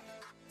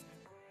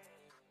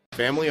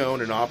 Family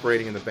owned and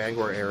operating in the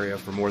Bangor area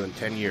for more than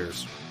 10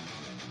 years.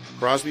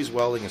 Crosby's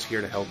Welding is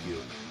here to help you.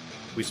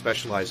 We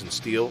specialize in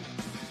steel,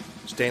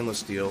 stainless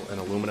steel,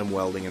 and aluminum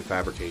welding and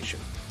fabrication.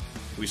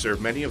 We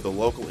serve many of the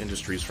local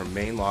industries from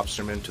Maine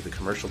lobstermen to the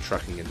commercial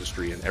trucking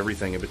industry and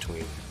everything in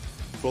between.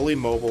 Fully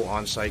mobile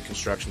on-site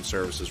construction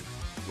services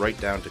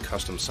right down to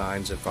custom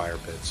signs and fire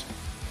pits.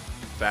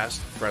 Fast,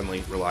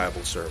 friendly,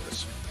 reliable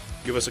service.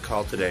 Give us a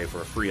call today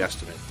for a free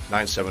estimate,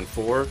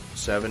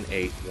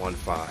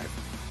 974-7815.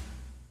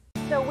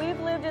 So we've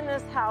lived in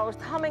this house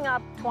coming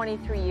up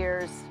 23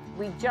 years.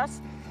 We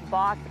just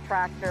bought the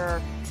tractor,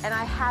 and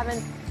I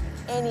haven't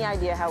any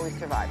idea how we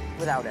survived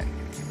without it.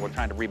 We're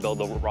trying to rebuild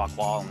the rock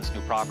wall on this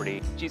new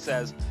property. She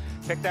says,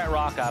 pick that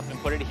rock up and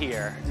put it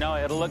here. No,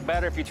 it'll look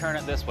better if you turn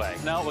it this way.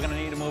 No, we're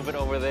gonna need to move it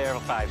over there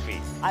 5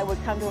 feet. I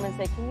would come to him and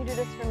say, can you do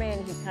this for me?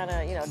 And he'd kind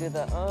of, do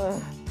the,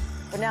 ugh.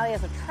 But now he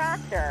has a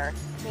tractor,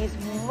 he's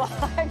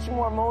much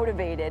more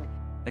motivated.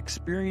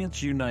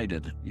 Experience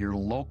United, your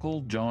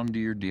local John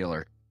Deere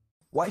dealer.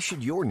 Why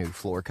should your new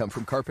floor come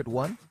from Carpet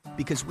One?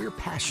 Because we're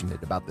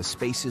passionate about the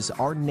spaces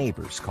our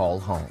neighbors call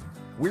home.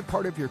 We're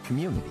part of your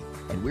community,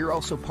 and we're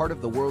also part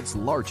of the world's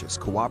largest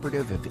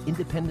cooperative of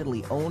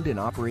independently owned and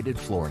operated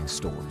flooring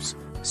stores.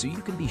 So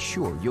you can be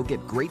sure you'll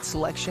get great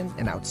selection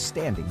and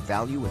outstanding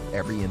value with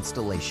every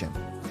installation.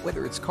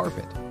 Whether it's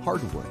carpet,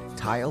 hardwood,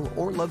 tile,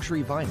 or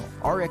luxury vinyl,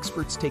 our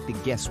experts take the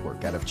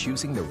guesswork out of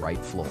choosing the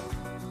right floor.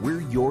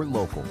 We're your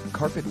local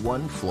Carpet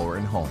One Floor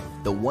and Home,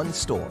 the one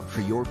store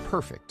for your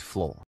perfect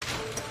floor.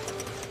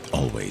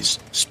 Always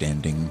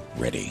standing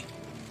ready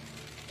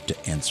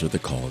to answer the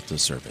call to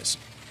service.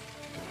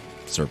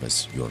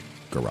 Service your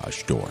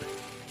garage door.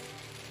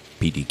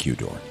 PDQ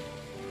Door.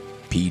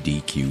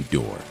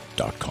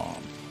 PDQDoor.com.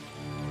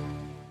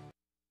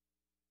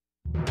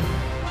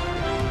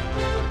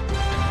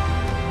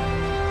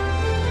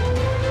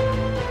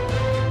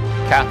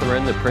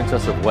 Catherine, the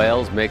Princess of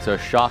Wales, makes a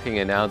shocking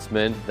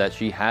announcement that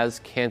she has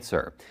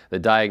cancer. The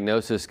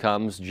diagnosis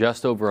comes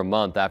just over a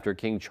month after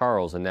King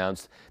Charles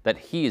announced that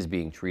he is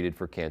being treated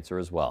for cancer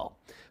as well.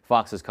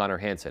 Fox's Connor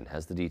Hansen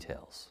has the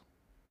details.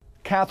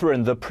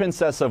 Catherine, the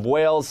Princess of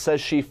Wales,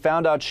 says she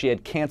found out she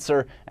had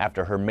cancer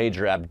after her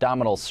major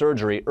abdominal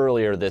surgery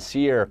earlier this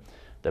year.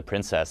 The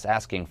princess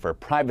asking for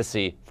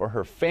privacy for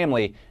her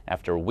family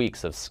after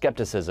weeks of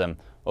skepticism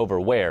over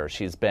where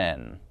she's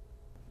been.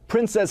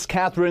 Princess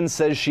Catherine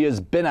says she has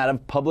been out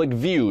of public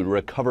view to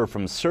recover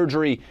from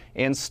surgery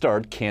and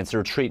start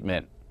cancer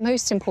treatment.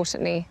 Most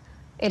importantly,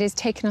 it has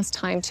taken us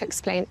time to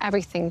explain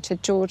everything to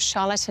George,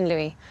 Charlotte and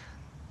Louis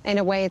in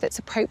a way that's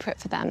appropriate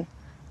for them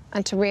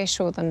and to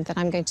reassure them that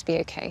I'm going to be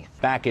okay.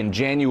 Back in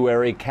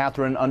January,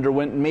 Catherine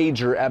underwent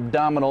major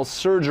abdominal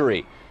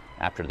surgery.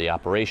 After the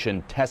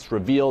operation, tests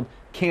revealed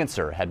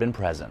cancer had been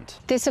present.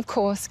 This, of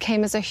course,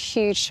 came as a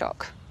huge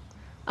shock.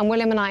 And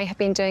William and I have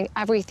been doing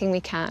everything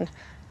we can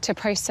to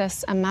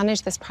process and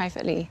manage this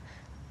privately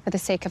for the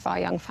sake of our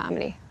young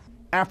family.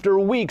 After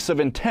weeks of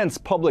intense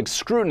public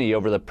scrutiny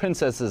over the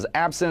princess's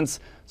absence,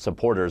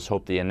 supporters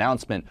hope the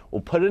announcement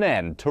will put an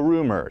end to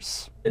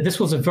rumors. This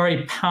was a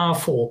very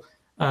powerful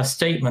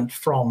statement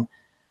from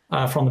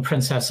the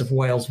Princess of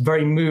Wales,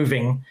 very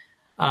moving,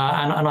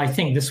 and I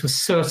think this was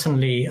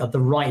certainly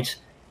the right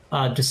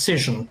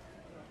decision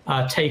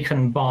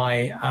taken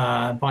by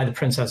the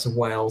Princess of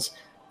Wales,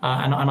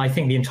 and I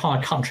think the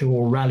entire country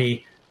will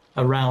rally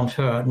around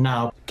her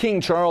now.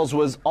 King Charles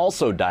was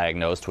also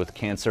diagnosed with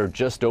cancer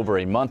just over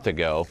a month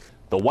ago.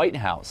 The White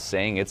House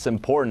saying it's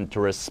important to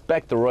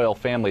respect the royal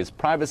family's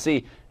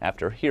privacy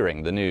after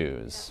hearing the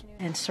news.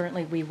 And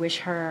certainly we wish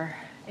her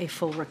a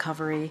full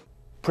recovery.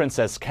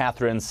 Princess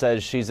Catherine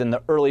says she's in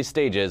the early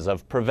stages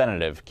of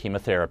preventative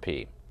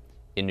chemotherapy.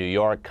 In New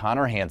York,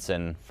 Connor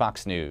Hansen,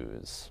 Fox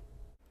News.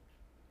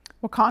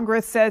 Well,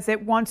 Congress says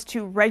it wants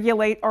to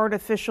regulate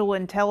artificial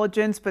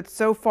intelligence, but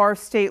so far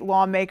state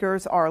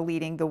lawmakers are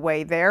leading the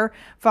way there.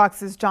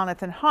 Fox's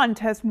Jonathan Hunt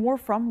has more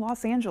from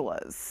Los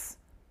Angeles.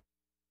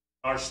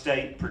 Our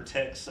state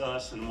protects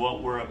us and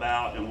what we're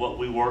about and what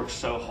we work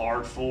so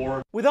hard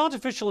for. With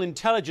artificial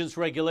intelligence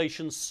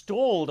regulations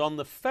stalled on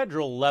the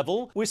federal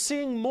level, we're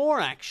seeing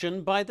more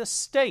action by the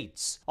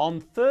states.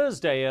 On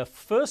Thursday, a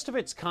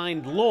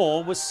first-of-its-kind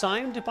law was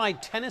signed by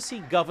Tennessee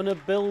Governor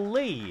Bill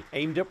Lee,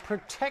 aimed at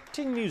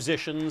protecting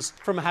musicians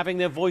from having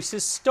their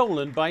voices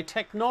stolen by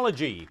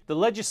technology. The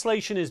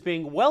legislation is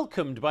being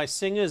welcomed by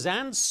singers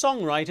and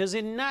songwriters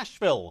in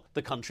Nashville,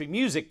 the country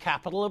music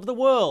capital of the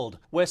world,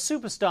 where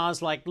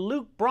superstars like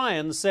Luke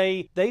Bryan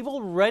say they've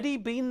already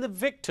been the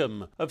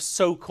victim of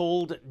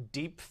so-called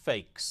deep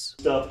fakes.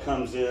 Stuff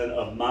comes in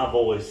of my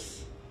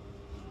voice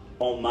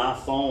on my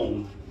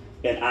phone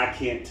and I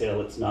can't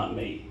tell it's not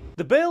me.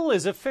 The bill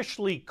is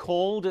officially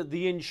called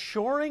the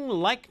Ensuring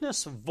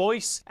Likeness,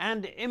 Voice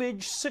and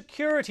Image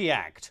Security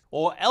Act,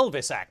 or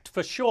Elvis Act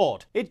for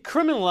short. It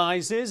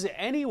criminalizes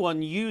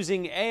anyone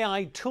using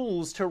AI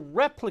tools to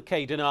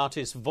replicate an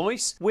artist's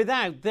voice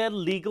without their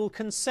legal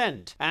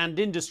consent. And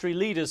industry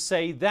leaders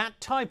say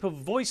that type of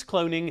voice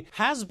cloning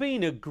has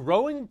been a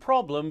growing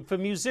problem for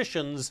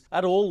musicians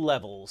at all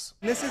levels.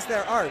 This is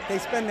their art. They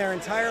spend their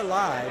entire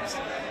lives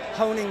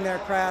honing their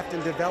craft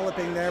and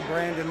developing their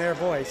brand and their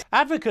voice.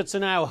 Advocates are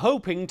now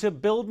hoping to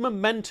build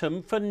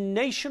momentum for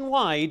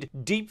nationwide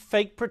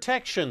deepfake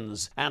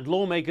protections, and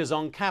lawmakers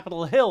on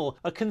Capitol Hill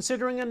are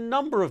considering a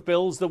number of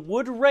bills that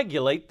would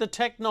regulate the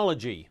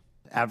technology.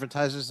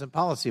 Advertisers and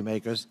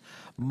policymakers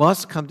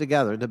must come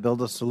together to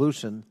build a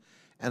solution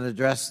and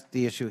address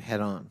the issue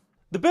head on.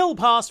 The bill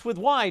passed with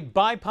wide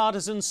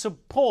bipartisan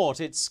support.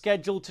 It's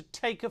scheduled to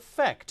take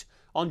effect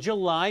on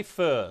July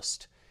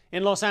 1st.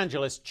 In Los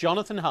Angeles,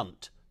 Jonathan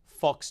Hunt,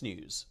 Fox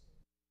News.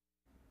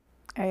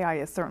 AI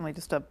is certainly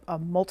just a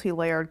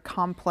multi-layered,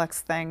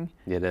 complex thing.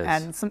 It is.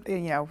 And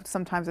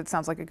sometimes it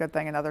sounds like a good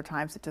thing, and other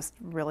times it just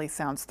really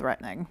sounds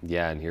threatening.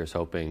 Yeah, and here's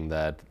hoping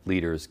that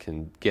leaders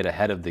can get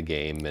ahead of the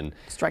game and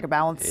strike a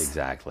balance.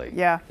 Exactly.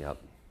 Yeah. Yep.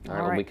 All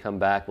right, when we come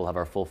back, we'll have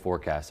our full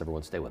forecast.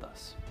 Everyone stay with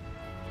us.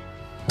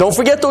 Don't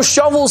forget those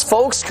shovels,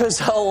 folks, because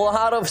a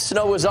lot of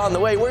snow is on the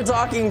way. We're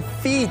talking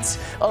feet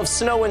of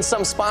snow in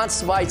some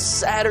spots by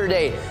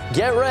Saturday.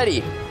 Get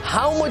ready.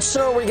 How much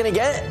snow are we going to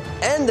get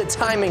and the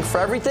timing for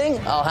everything?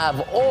 I'll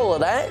have all of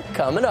that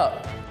coming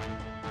up.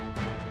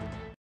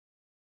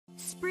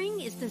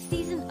 Spring is the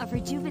season of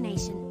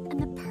rejuvenation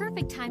and the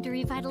perfect time to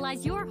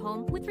revitalize your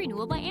home with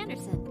Renewal by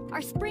Andersen.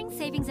 Our spring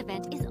savings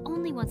event is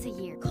only once a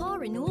year. Call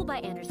Renewal by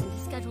Andersen to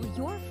schedule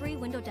your free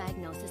window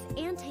diagnosis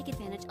and take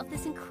advantage of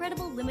this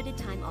incredible limited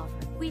time offer.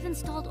 We've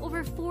installed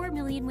over 4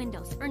 million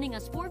windows, earning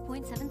us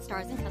 4.7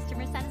 stars in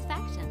customer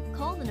satisfaction.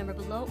 Call the number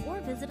below or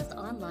visit us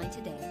online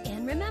today.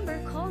 And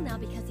remember, call now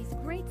because these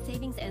great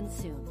savings end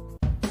soon.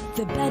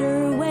 The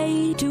better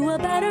way to a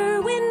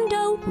better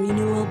window.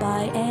 Renewal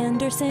by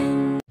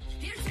Andersen.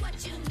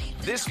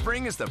 This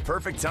spring is the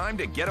perfect time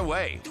to get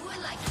away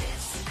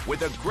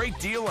with a great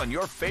deal on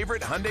your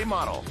favorite Hyundai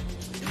model.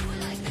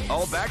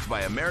 All backed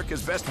by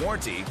America's best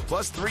warranty,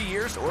 plus 3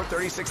 years or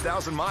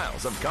 36,000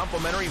 miles of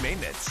complimentary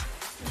maintenance.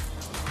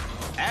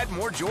 Add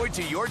more joy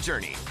to your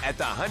journey at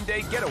the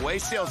Hyundai Getaway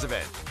Sales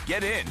Event.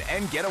 Get in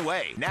and get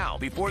away now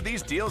before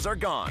these deals are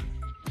gone.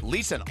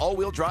 Lease an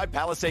all-wheel drive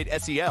Palisade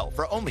SEL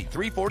for only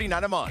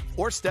 $349 a month,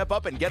 or step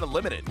up and get a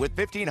limited with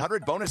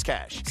 $1,500 bonus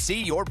cash.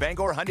 See your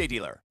Bangor Hyundai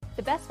dealer.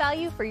 The best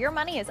value for your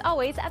money is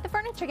always at the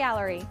Furniture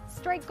Gallery.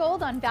 Strike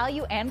gold on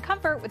value and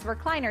comfort with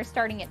recliners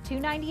starting at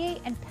 $298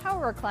 and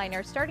power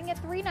recliners starting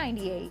at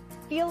 $398.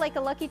 Feel like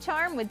a lucky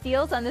charm with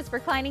deals on this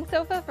reclining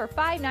sofa for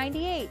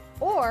 $598,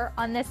 or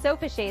on this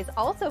sofa chaise,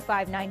 also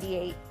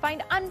 $598.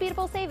 Find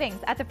unbeatable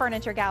savings at the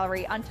Furniture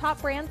Gallery on top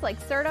brands like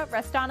Serta,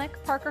 Restonic,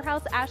 Parker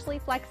House,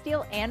 Ashley,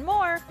 Flexsteel, and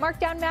more.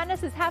 Markdown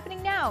madness is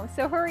happening now,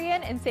 so hurry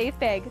in and save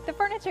big. The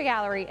Furniture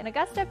Gallery in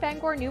Augusta,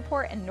 Bangor,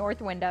 Newport, and North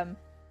Windham.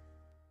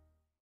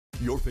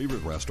 Your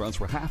favorite restaurants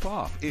were half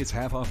off. It's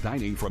half off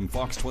dining from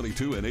Fox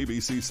 22 and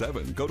ABC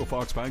 7. Go to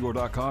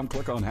foxbangor.com,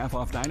 click on half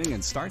off dining,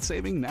 and start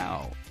saving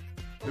now.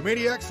 The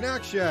Maniac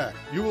Snack Shack.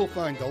 You will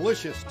find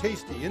delicious,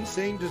 tasty,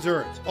 insane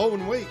desserts. Oh,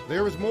 and wait,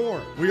 there is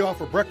more. We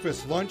offer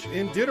breakfast, lunch,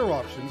 and dinner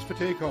options for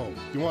take home.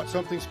 You want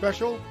something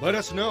special? Let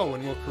us know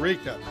and we'll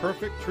create that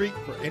perfect treat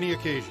for any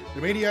occasion.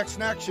 The Maniac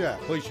Snack Shack.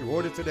 Place your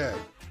order today.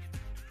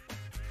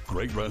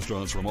 Great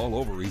restaurants from all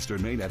over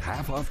Eastern Maine at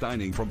half off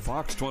dining from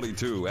Fox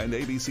 22 and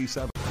ABC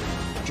 7.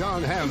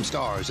 John Hamm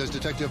stars as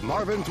Detective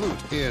Marvin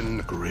Flute in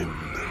Grim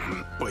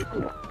Bite.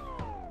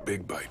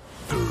 Big Bite.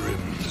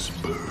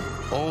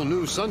 Grimsburg. All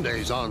new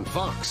Sundays on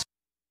Fox.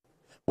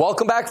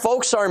 Welcome back,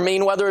 folks. Our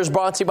Maine weather is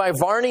brought to you by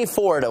Varney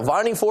Ford.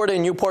 Varney Ford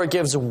in Newport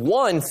gives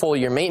one full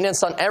year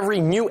maintenance on every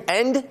new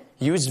and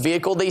used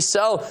vehicle they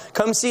sell.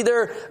 Come see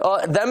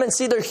them and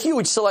see their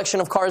huge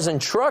selection of cars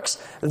and trucks,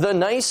 the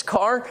nice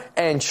car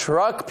and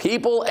truck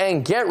people.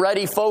 And get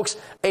ready, folks,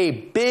 a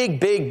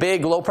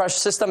big low pressure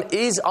system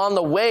is on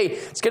the way.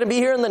 It's going to be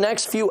here in the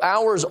next few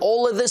hours.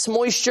 All of this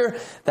moisture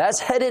that's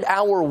headed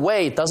our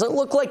way. It doesn't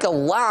look like a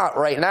lot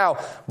right now,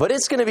 but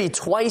it's going to be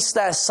twice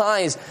that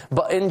size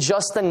but in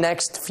just the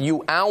next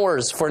few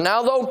hours. For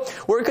now, though,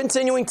 we're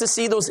continuing to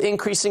see those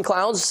increasing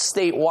clouds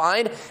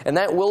statewide, and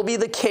that will be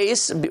the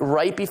case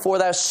right before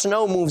that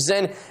snow moves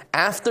in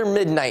after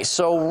midnight.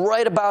 So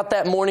right about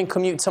that morning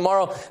commute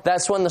tomorrow,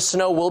 that's when the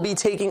snow will be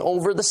taking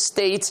over the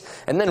state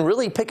and then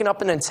really picking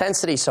up in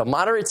intensity. So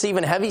moderate to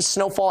even heavy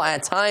snowfall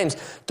at times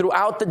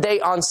throughout the day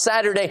on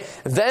Saturday.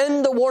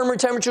 Then the warmer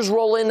temperatures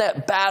roll in.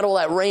 That battle,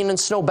 that rain and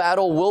snow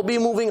battle, will be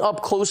moving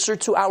up closer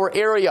to our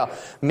area.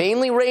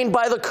 Mainly rain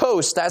by the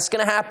coast. That's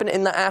going to happen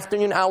in the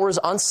afternoon hours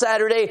on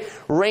Saturday.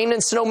 Rain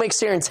and snow mix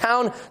here in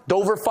town.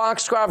 Dover,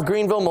 Foxcroft,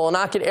 Greenville,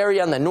 Millinocket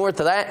area on the north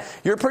of that.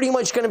 You're pretty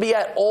much going to be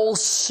at all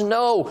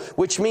snow,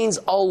 which means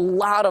a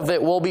lot of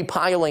it will be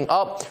piling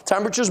up.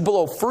 Temperatures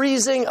below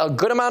freezing, a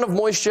good amount of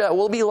moisture that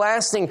will be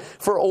lasting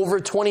for over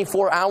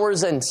 24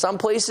 hours, and some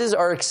places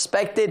are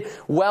expected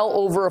well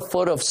over a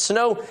foot of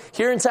snow.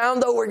 Here in town,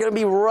 though, we're going to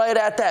be right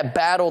at that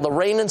battle, the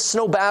rain and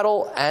snow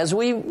battle, as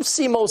we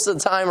see most of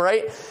the time,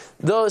 right?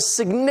 The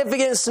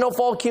significant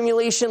snowfall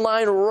accumulation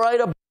line right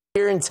up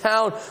here in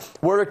town,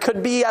 where it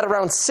could be at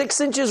around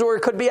 6 inches or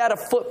it could be at a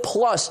foot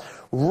plus.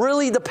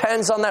 Really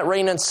depends on that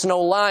rain and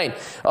snow line.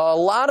 A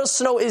lot of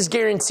snow is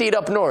guaranteed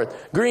up north.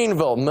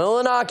 Greenville,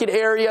 Millinocket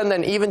area, and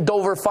then even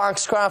Dover,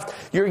 Foxcroft,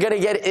 you're going to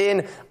get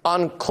in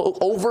on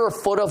over a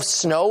foot of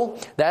snow.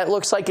 That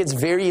looks like it's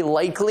very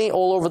likely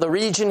all over the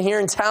region here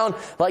in town.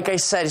 Like I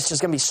said, it's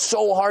just going to be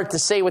so hard to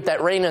say with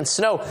that rain and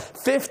snow.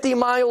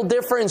 50-mile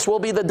difference will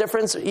be the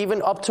difference,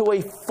 even up to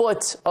a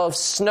foot of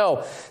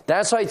snow.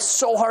 That's why it's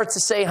so hard to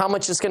say how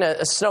much it's going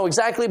to snow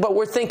exactly, but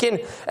we're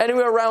thinking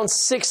anywhere around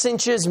 6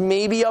 inches,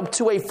 maybe up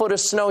to a foot of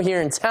snow here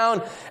in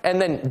town.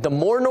 And then the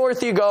more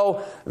north you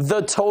go,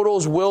 the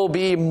totals will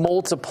be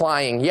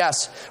multiplying.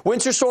 Yes,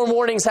 winter storm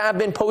warnings have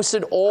been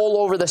posted all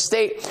over the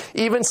state.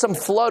 Even some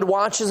flood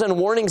watches and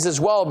warnings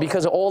as well,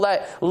 because of all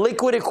that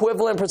liquid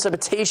equivalent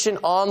precipitation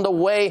on the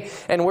way.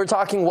 And we're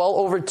talking well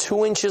over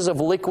 2 inches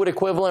of liquid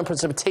equivalent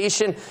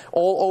precipitation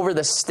all over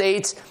the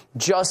state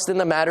just in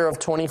the matter of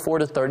 24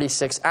 to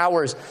 36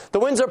 hours. The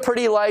winds are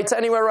pretty light,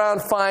 anywhere around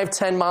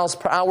 5-10 miles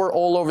per hour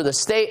all over the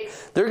state.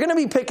 They're going to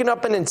be picking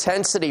up in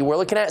intensity. We're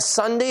looking at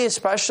Sunday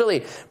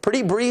especially.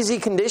 Pretty breezy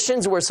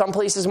conditions where some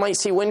places might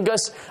see wind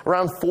gusts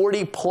around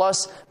 40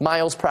 plus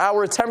miles per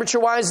hour.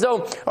 Temperature-wise,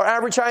 though, our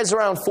average high is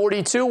around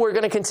 42. We're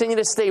going to continue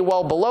to stay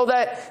well below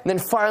that, and then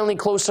finally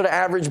closer to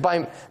average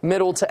by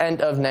middle to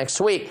end of next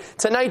week.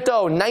 Tonight,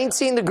 though,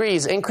 19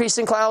 degrees,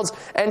 increasing clouds,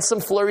 and some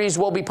flurries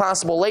will be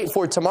possible late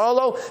for tomorrow,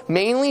 though.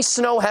 Mainly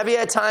snow, heavy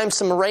at times,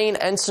 some rain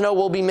and snow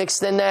will be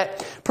mixed in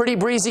that. Pretty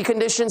breezy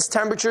conditions,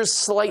 temperatures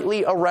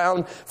slightly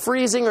around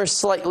freezing or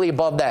slightly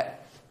above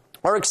that.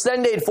 Our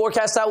extended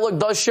forecast outlook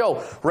does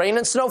show rain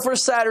and snow for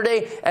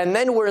Saturday, and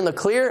then we're in the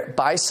clear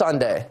by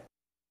Sunday.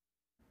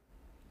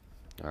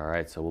 All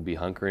right, so we'll be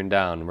hunkering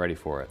down and ready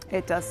for it.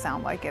 It does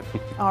sound like it.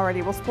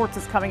 Alrighty, well, sports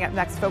is coming up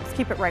next, folks.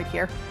 Keep it right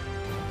here.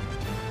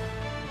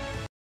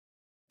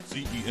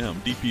 CEM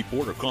DP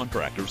Porter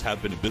Contractors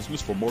have been in business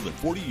for more than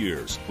 40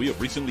 years. We have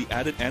recently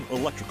added an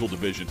electrical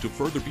division to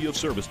further be of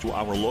service to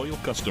our loyal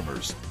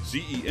customers.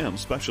 CEM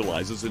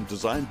specializes in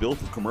design build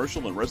for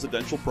commercial and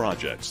residential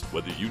projects.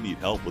 Whether you need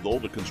help with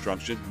older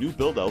construction, new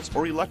build-outs,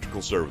 or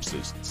electrical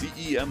services,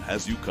 CEM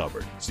has you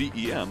covered.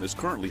 CEM is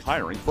currently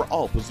hiring for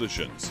all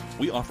positions.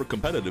 We offer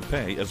competitive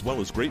pay as well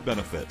as great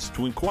benefits.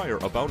 To inquire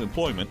about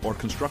employment or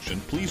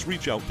construction, please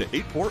reach out to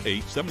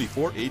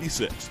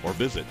 848-7486 or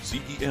visit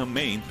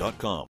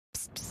CEMmaine.com.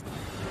 With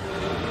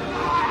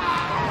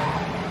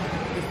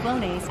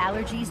Flonase,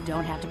 allergies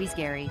don't have to be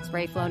scary.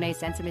 Spray Flonase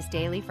Sensimus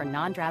daily for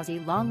non-drowsy,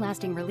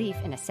 long-lasting relief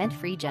in a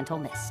scent-free gentle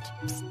mist.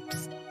 Psst,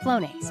 psst.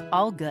 Flonase,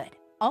 all good.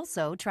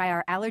 Also, try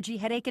our allergy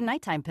headache and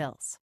nighttime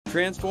pills.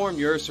 Transform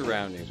your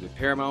surroundings with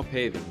Paramount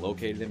Paving,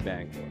 located in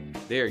Bangor.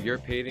 They are your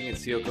paving and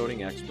seal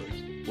coating experts.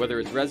 Whether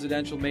it's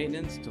residential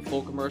maintenance to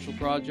full commercial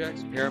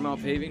projects,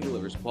 Paramount Paving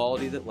delivers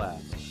quality that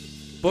lasts.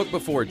 Book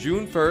before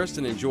June 1st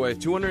and enjoy a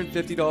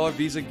 $250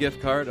 Visa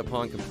gift card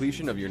upon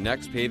completion of your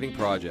next paving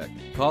project.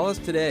 Call us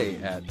today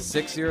at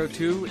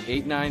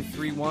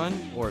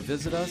 602-8931 or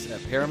visit us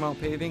at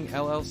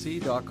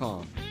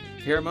ParamountPavingLLC.com.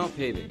 Paramount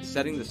Paving,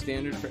 setting the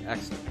standard for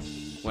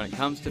excellence. When it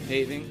comes to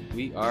paving,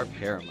 we are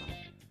Paramount.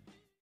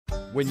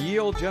 When Ye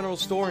Olde General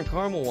Store in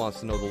Carmel wants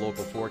to know the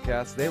local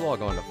forecast, they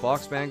log on to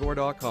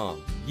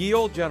foxbangor.com. Ye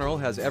Olde General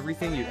has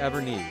everything you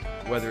ever need,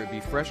 whether it be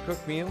fresh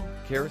cooked meal,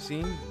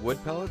 kerosene,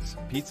 wood pellets,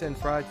 pizza and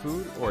fried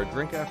food, or a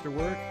drink after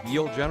work. Ye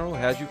Olde General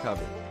has you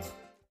covered.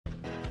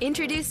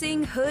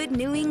 Introducing Hood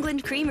New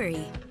England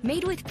Creamery.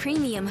 Made with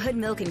premium Hood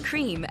milk and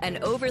cream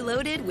and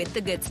overloaded with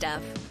the good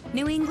stuff.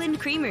 New England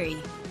Creamery.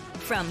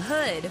 From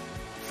Hood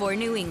for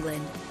New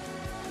England.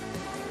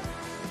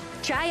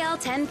 Try all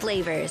 10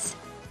 flavors.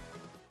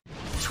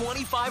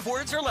 25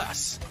 words or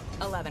less.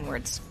 11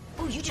 words.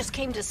 Oh, you just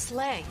came to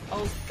slay.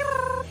 Oh.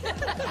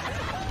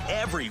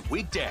 Every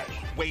weekday.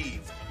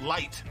 Wave,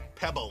 light,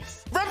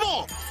 pebbles.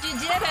 Rebel! You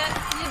did it.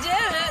 You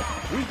did it.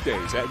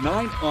 Weekdays at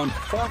 9 on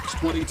Fox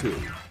 22.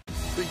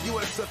 The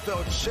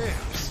USFL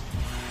champs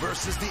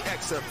versus the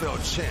XFL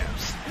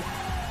champs.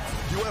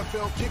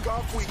 UFL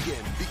kickoff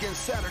weekend begins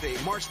Saturday,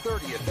 March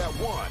 30th at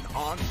 1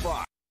 on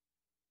Fox.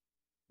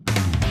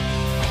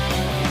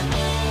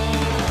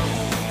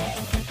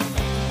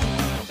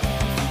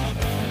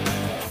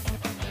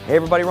 Hey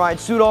everybody, Ryan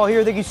Sudol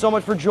here. Thank you so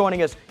much for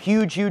joining us.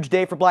 Huge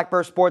day for Black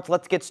Bear sports.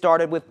 Let's get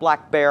started with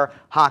Black Bear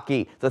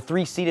hockey. The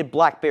 3-seeded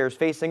Black Bears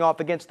facing off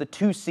against the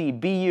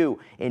 2-seed BU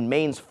in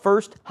Maine's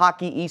first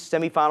Hockey East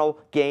semifinal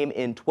game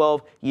in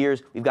 12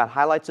 years. We've got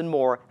highlights and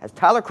more as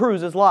Tyler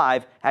Cruz is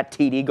live at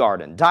TD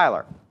Garden.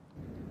 Tyler.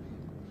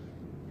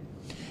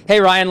 Hey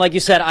Ryan, like you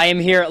said, I am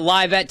here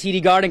live at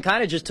TD Garden.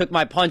 Kind of just took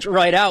my punch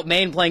right out.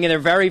 Maine playing in their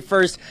very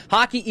first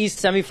Hockey East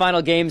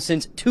semifinal game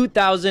since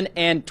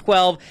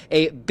 2012.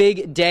 A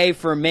big day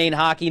for Maine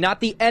hockey.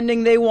 Not the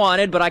ending they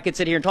wanted, but I could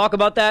sit here and talk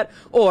about that,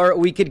 or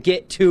we could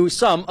get to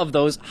some of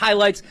those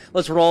highlights.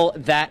 Let's roll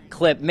that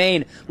clip.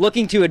 Maine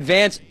looking to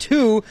advance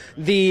to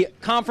the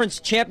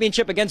conference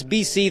championship against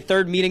BC,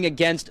 third meeting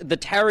against the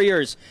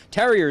Terriers.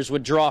 Terriers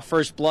would draw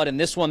first blood in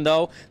this one,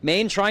 though.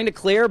 Maine trying to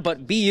clear,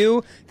 but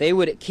BU, they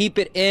would keep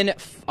it in.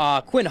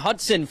 Quinn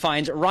Hudson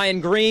finds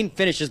Ryan Green,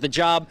 finishes the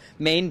job.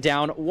 Maine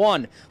down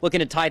 1. Looking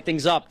to tie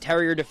things up.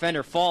 Terrier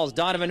defender falls.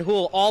 Donovan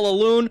Houle all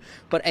alone,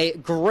 but a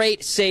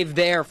great save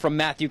there from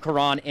Matthew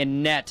Caron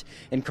in net.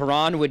 And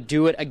Caron would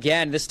do it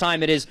again. This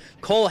time it is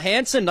Cole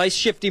Hansen. Nice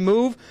shifty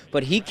move,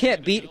 but he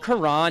can't beat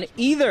Caron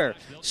either.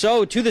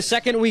 So to the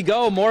second we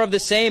go. More of the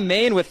same.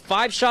 Maine with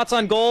 5 shots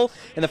on goal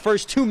in the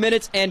first 2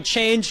 minutes and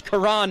change.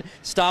 Caron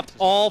stopped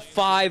all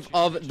 5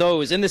 of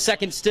those. In the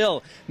second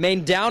still,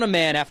 Maine down a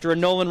man after a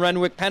Nolan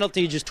Renwick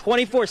penalty. Just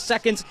 24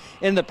 seconds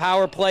in the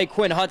power play.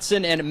 Quinn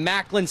Hudson and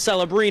Macklin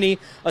Celebrini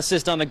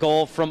assist on the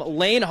goal from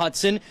Lane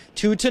Hudson.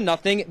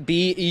 2-0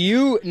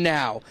 BU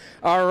now.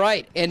 All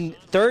right, in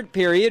third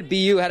period,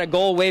 BU had a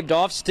goal waved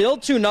off. Still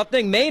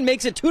 2-0. Maine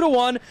makes it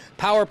 2-1.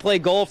 Power play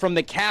goal from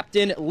the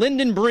captain,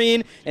 Lyndon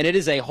Breen, and it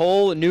is a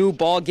whole new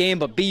ball game,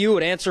 but BU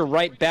would answer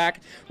right back.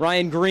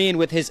 Ryan Green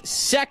with his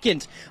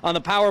second on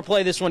the power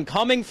play. This one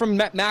coming from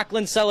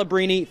Macklin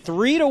Celebrini.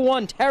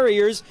 3-1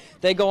 Terriers.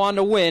 They go on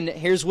to win.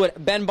 Here's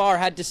what Ben Barr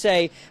had to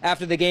say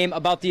after the game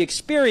about the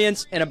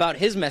experience and about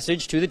his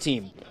message to the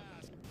team.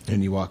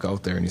 And you walk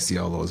out there and you see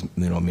all those,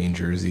 Maine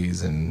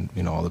jerseys, and,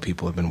 all the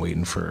people have been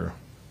waiting for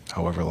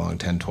however long,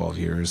 10, 12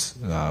 years,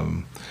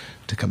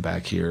 to come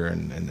back here,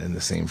 and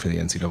the same for the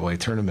NCAA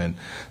tournament.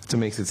 So it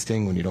makes it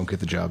sting when you don't get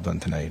the job done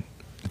tonight.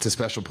 It's a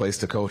special place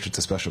to coach. It's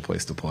a special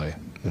place to play,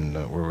 and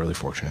we're really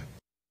fortunate.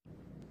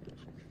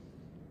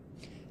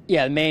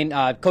 Yeah, Maine,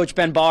 Coach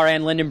Ben Barr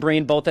and Lyndon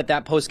Breen, both at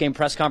that post-game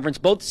press conference,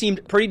 both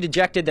seemed pretty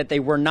dejected that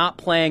they were not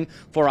playing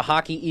for a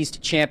Hockey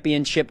East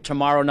championship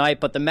tomorrow night.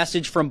 But the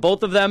message from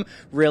both of them,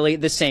 really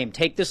the same.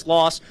 Take this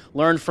loss,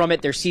 learn from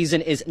it. Their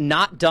season is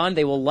not done.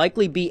 They will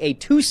likely be a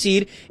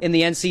 2-seed in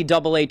the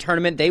NCAA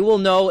tournament. They will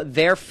know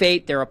their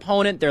fate, their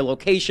opponent, their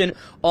location,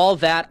 all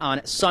that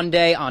on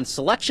Sunday, on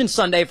Selection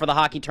Sunday for the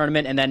hockey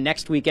tournament. And then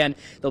next weekend,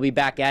 they'll be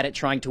back at it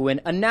trying to win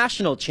a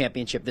national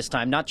championship this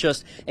time, not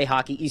just a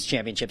Hockey East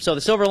championship. So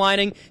the silver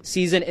lining,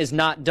 season is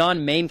not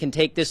done. Maine can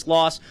take this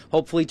loss,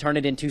 hopefully turn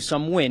it into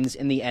some wins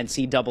in the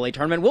NCAA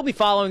tournament. We'll be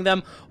following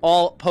them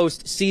all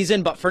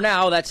postseason, but for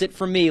now, that's it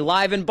from me.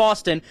 Live in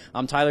Boston,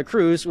 I'm Tyler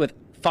Cruz with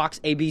Fox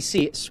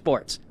ABC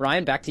Sports.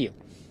 Ryan, back to you.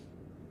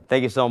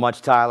 Thank you so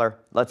much, Tyler.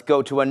 Let's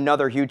go to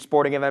another huge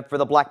sporting event for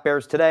the Black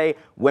Bears today,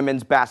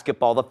 women's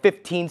basketball. The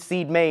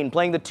 15-seed Maine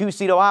playing the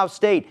 2-seed Ohio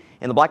State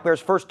in the Black Bears'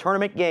 first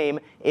tournament game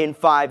in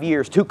 5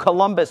 years. To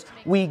Columbus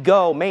we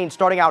go. Maine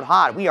starting out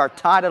hot. We are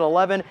tied at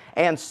 11,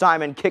 and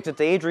Simon kicks it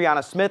to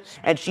Adriana Smith,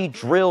 and she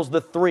drills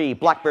the 3.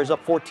 Black Bears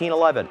up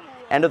 14-11.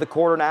 End of the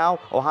quarter now.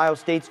 Ohio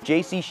State's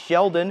J.C.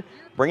 Sheldon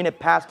bringing it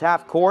past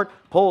half court,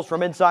 pulls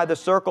from inside the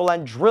circle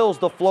and drills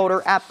the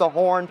floater at the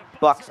horn.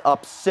 Bucks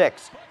up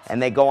 6.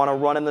 And they go on a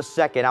run in the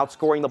second,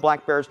 outscoring the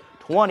Black Bears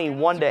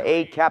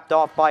 21-8, capped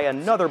off by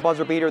another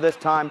buzzer beater, this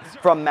time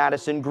from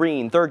Madison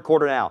Green. Third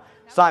quarter now.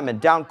 Simon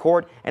down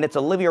court, and it's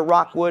Olivia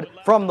Rockwood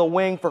from the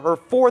wing for her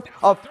 4th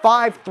of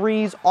 5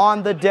 threes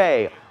on the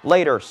day.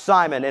 Later,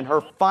 Simon in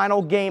her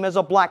final game as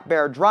a Black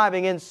Bear,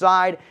 driving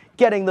inside,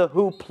 getting the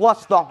hoop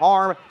plus the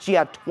harm. She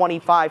had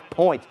 25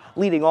 points,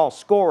 leading all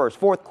scorers.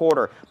 Fourth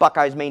quarter,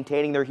 Buckeyes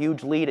maintaining their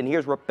huge lead, and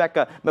here's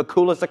Rebecca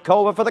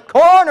Mikulasakova for the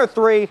corner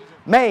 3.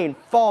 Maine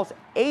falls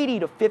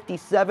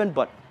 80-57,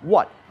 but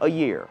what a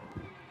year.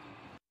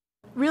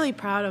 Really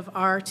proud of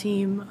our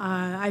team.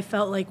 I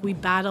felt like we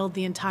battled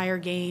the entire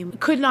game.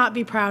 Could not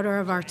be prouder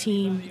of our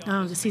team,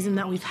 the season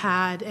that we've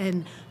had,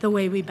 and the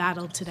way we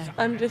battled today.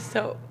 I'm just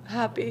so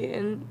happy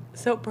and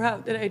so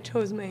proud that I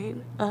chose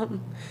Maine.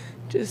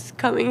 Just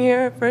coming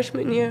here,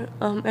 freshman year,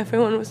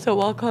 everyone was so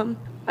welcome.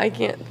 I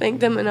can't thank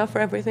them enough for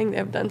everything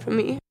they've done for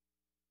me.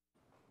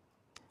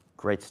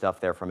 Great stuff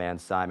there from Ann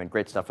Simon.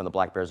 Great stuff from the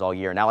Black Bears all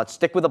year. Now let's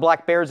stick with the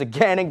Black Bears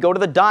again and go to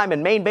the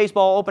Diamond. Maine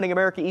baseball opening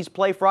America East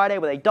play Friday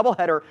with a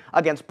doubleheader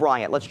against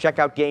Bryant. Let's check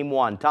out game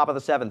one. Top of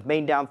the 7th,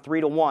 Maine down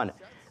 3-1.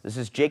 This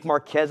is Jake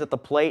Marquez at the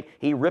plate.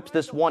 He rips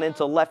this one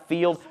into left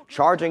field.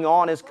 Charging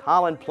on is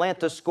Colin Plant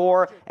to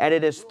score, and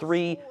it is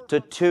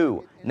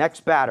 3-2.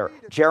 Next batter,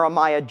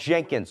 Jeremiah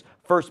Jenkins.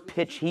 First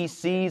pitch he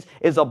sees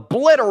is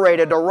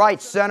obliterated to right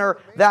center.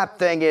 That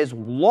thing is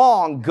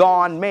long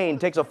gone. Maine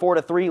takes a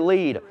 4-3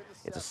 lead.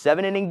 It's a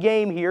 7-inning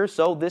game here,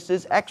 so this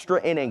is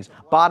extra innings.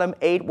 Bottom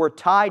 8, we're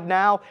tied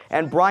now,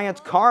 and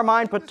Bryant's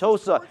Carmine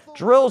Petosa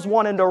drills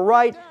one into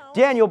right.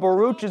 Daniel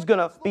Baruch is going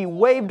to be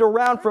waved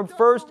around from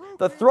first.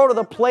 The throw to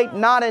the plate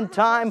not in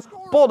time.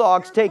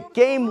 Bulldogs take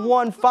game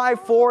 1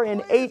 5-4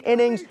 in 8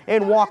 innings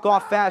in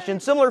walk-off fashion.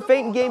 Similar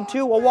fate in game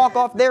 2, a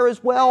walk-off there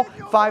as well.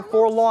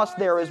 5-4 loss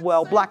there as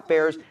well. Black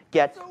Bears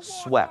get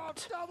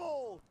swept.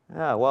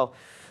 Well,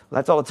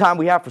 that's all the time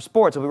we have for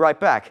sports. We'll be right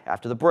back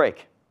after the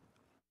break.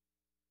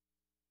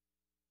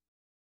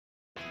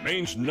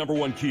 Maine's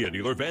 #1 Kia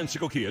dealer, Van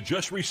Sickle Kia,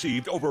 just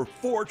received over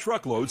 4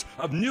 truckloads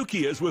of new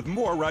Kias with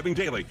more arriving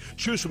daily.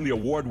 Choose from the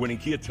award-winning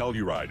Kia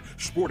Telluride,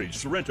 Sportage,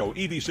 Sorento,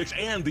 EV6,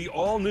 and the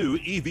all-new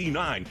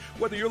EV9.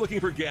 Whether you're looking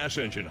for gas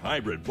engine,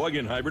 hybrid,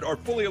 plug-in hybrid, or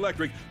fully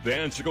electric,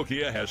 Van Sickle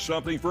Kia has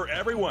something for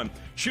everyone.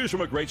 Choose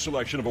from a great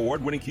selection of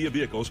award-winning Kia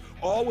vehicles,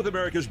 all with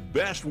America's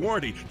best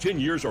warranty, 10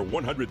 years or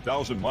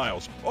 100,000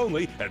 miles,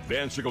 only at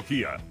Van Sickle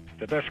Kia.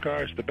 The best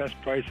cars, the best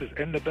prices,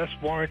 and the best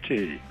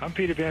warranty. I'm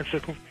Peter Van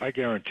Sickle. I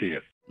guarantee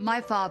it. My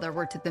father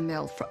worked at the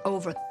mill for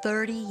over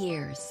 30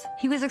 years.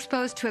 He was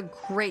exposed to a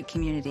great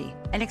community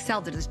and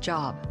excelled at his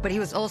job, but he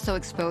was also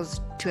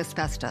exposed to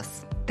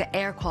asbestos. The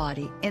air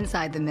quality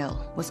inside the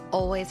mill was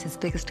always his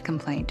biggest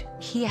complaint.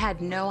 He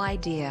had no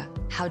idea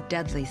how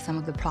deadly some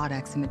of the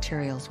products and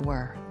materials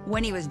were.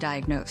 When he was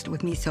diagnosed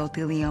with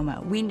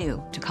mesothelioma, we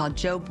knew to call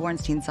Joe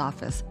Bornstein's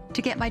office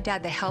to get my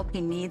dad the help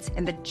he needs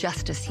and the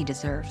justice he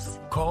deserves.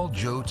 Call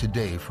Joe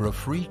today for a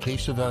free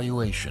case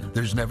evaluation.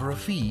 There's never a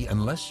fee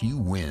unless you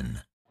win.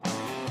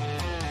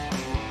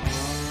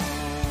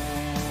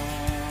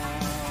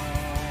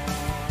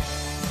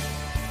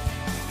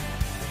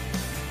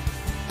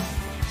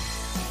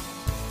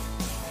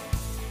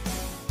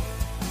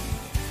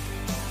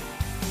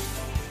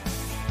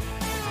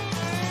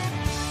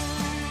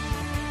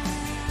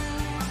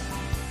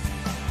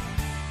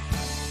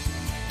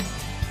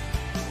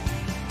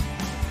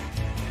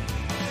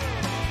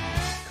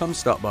 Come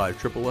stop by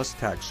Triple S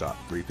Tack Shop,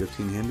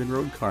 315 Hamden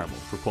Road, Carmel,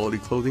 for quality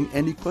clothing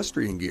and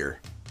equestrian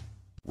gear.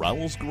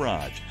 Rowell's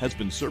Garage has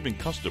been serving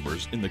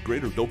customers in the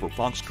greater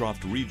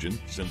Dover-Foxcroft region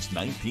since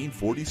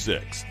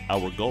 1946.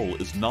 Our goal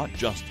is not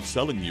just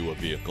selling you a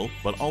vehicle,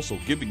 but also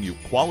giving you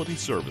quality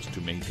service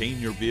to maintain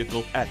your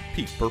vehicle at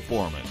peak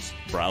performance.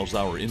 Browse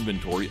our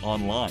inventory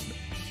online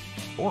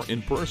or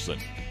in person.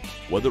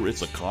 Whether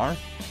it's a car,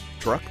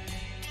 truck,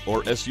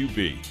 or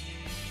SUV,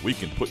 we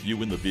can put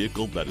you in the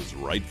vehicle that is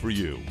right for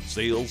you.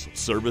 Sales,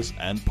 service,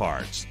 and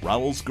parts.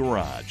 Rowell's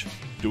Garage.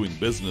 Doing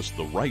business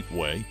the right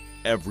way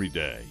every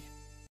day.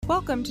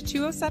 Welcome to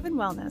 207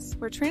 Wellness,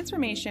 where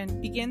transformation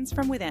begins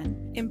from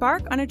within.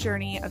 Embark on a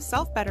journey of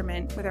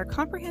self-betterment with our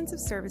comprehensive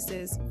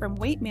services from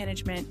weight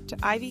management to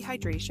IV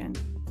hydration,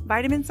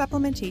 vitamin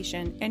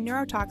supplementation, and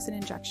neurotoxin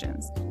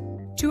injections.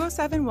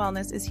 207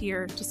 Wellness is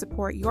here to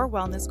support your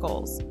wellness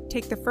goals.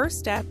 Take the first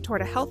step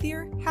toward a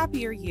healthier,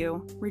 happier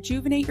you,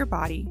 rejuvenate your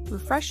body,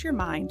 refresh your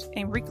mind,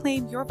 and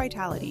reclaim your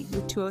vitality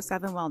with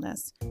 207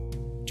 Wellness.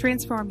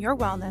 Transform your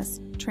wellness,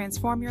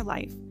 transform your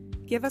life.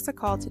 Give us a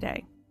call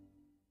today.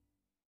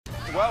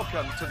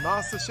 Welcome to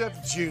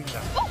MasterChef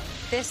Junior.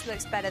 This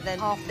looks better than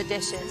half the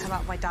dishes come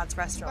out of my dad's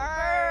restaurant.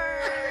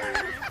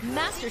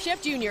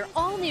 MasterChef Junior,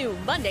 all new,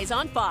 Mondays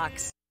on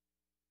Fox.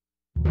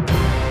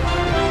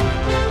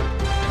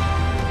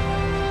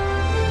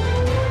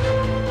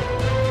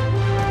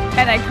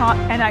 An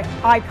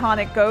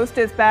iconic ghost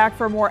is back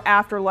for more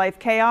afterlife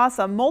chaos.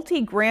 A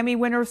multi-Grammy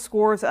winner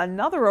scores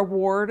another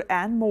award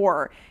and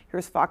more.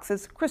 Here's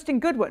Fox's Kristen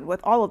Goodwin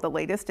with all of the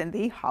latest in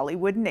the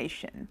Hollywood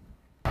nation.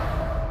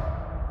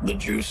 The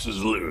juice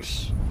is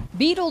loose.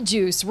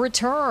 Beetlejuice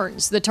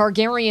returns. The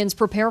Targaryens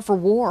prepare for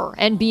war,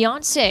 and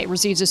Beyoncé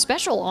receives a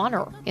special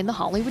honor in the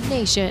Hollywood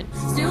nation.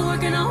 Still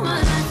working on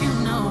my life, you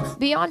know.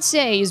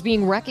 Beyoncé is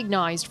being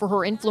recognized for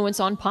her influence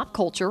on pop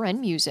culture and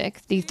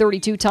music. The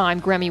 32-time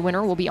Grammy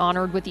winner will be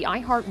honored with the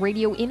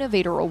iHeartRadio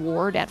Innovator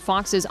Award at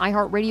Fox's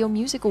iHeartRadio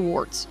Music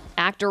Awards.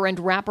 Actor and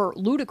rapper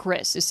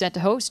Ludacris is set to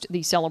host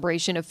the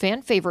celebration of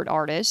fan-favorite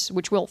artists,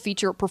 which will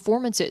feature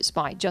performances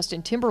by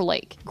Justin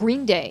Timberlake,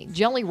 Green Day,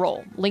 Jelly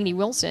Roll, Lainey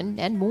Wilson,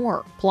 and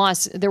more.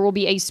 Plus, there will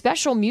be a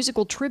special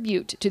musical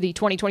tribute to the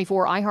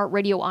 2024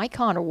 iHeartRadio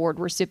Icon Award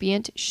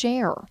recipient,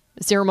 Cher.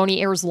 The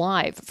ceremony airs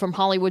live from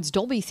Hollywood's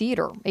Dolby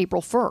Theater,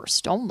 April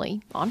 1st,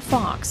 only on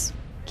Fox.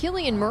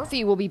 Cillian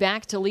Murphy will be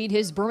back to lead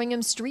his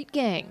Birmingham Street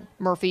Gang.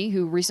 Murphy,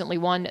 who recently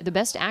won the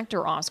Best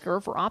Actor Oscar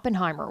for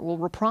Oppenheimer, will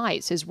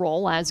reprise his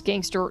role as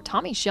gangster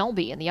Tommy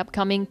Shelby in the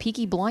upcoming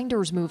Peaky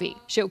Blinders movie.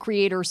 Show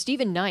creator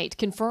Stephen Knight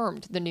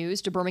confirmed the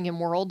news to Birmingham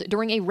World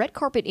during a red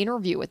carpet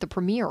interview at the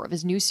premiere of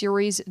his new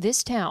series,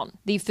 This Town.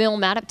 The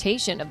film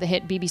adaptation of the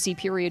hit BBC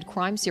period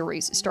crime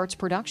series starts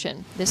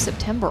production this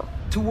September.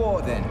 To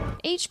war, then.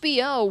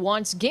 HBO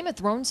wants Game of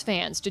Thrones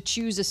fans to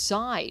choose a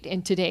side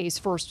in today's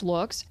first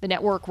looks. The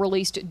network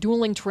released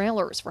dueling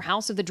trailers for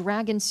House of the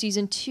Dragon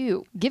Season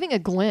 2, giving a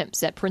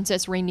glimpse at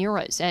Princess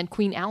Rhaenyra's and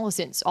Queen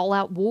Alicent's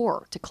all-out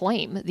war to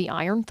claim the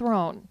Iron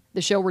Throne.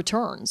 The show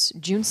returns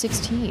June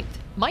 16th.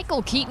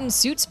 Michael Keaton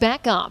suits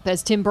back up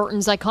as Tim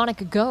Burton's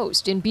iconic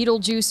ghost in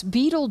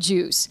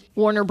Beetlejuice.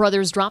 Warner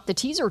Brothers dropped the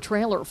teaser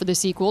trailer for the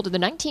sequel to the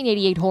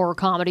 1988 horror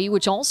comedy,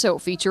 which also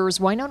features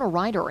Winona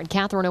Ryder and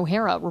Catherine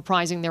O'Hara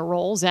reprising their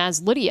roles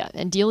as Lydia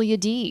and Delia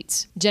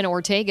Deeds. Jenna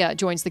Ortega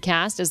joins the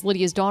cast as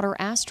Lydia's daughter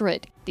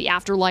Astrid. The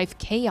Afterlife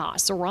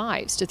Chaos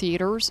arrives to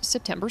theaters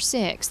September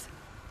 6th.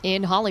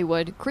 In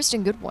Hollywood,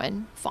 Kristen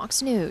Goodwin,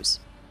 Fox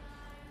News.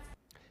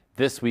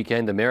 This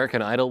weekend,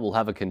 American Idol will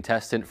have a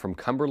contestant from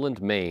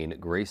Cumberland, Maine,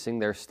 gracing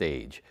their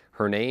stage.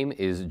 Her name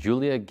is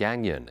Julia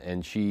Gagnon,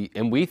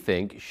 and we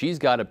think she's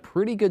got a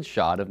pretty good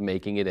shot of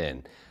making it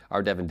in.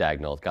 Our Devin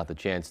Dagnall got the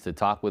chance to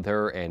talk with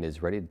her and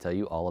is ready to tell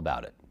you all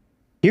about it.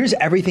 Here's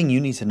everything you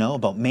need to know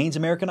about Maine's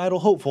American Idol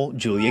hopeful,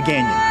 Julia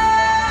Gagnon.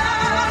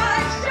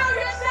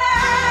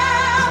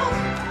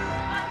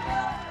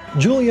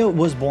 Julia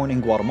was born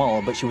in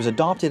Guatemala, but she was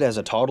adopted as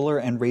a toddler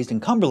and raised in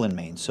Cumberland,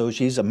 Maine, so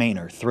she's a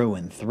Mainer through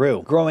and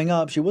through. Growing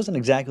up, she wasn't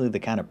exactly the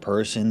kind of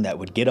person that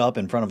would get up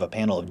in front of a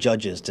panel of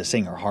judges to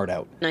sing her heart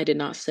out. I did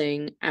not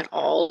sing at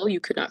all.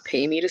 You could not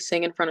pay me to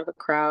sing in front of a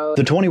crowd.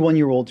 The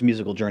 21-year-old's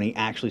musical journey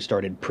actually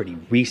started pretty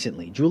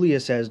recently. Julia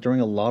says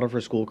during a lot of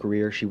her school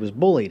career, she was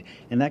bullied,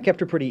 and that kept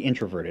her pretty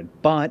introverted,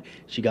 but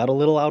she got a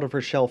little out of her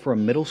shell for a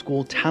middle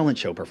school talent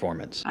show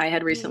performance. I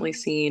had recently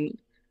seen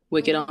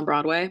Wicked on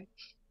Broadway.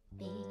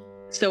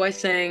 So I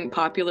sang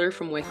Popular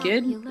from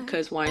Wicked,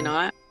 because why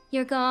not?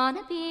 You're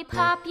gonna be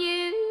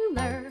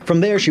popular.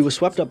 From there, she was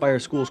swept up by her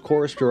school's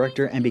chorus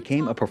director and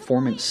became a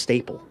performance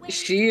staple.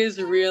 She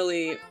is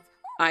really,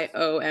 I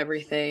owe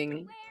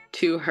everything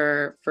to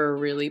her for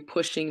really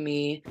pushing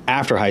me.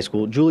 After high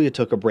school, Julia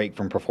took a break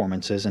from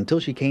performances until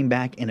she came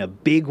back in a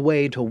big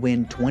way to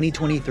win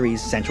 2023's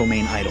Central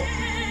Maine Idol.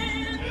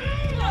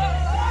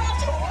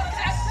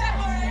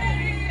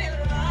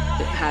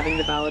 Having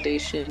the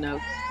validation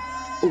of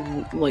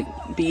like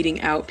beating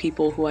out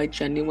people who I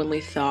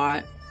genuinely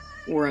thought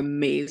were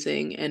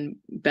amazing and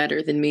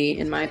better than me,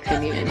 in my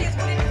opinion.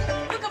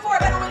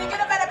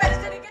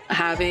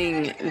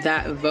 Having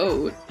that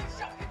vote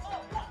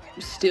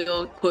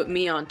still put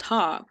me on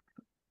top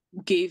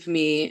gave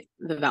me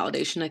the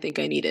validation I think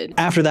I needed.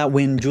 After that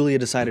win, Julia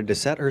decided to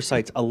set her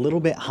sights a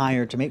little bit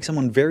higher to make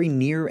someone very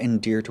near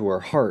and dear to her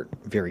heart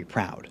very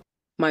proud.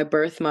 My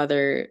birth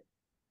mother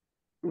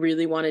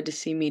really wanted to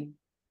see me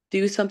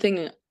do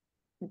something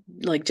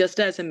like just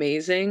as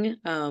amazing,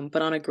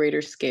 but on a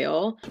greater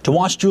scale. To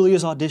watch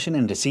Julia's audition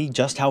and to see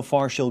just how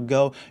far she'll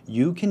go,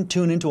 you can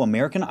tune into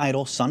American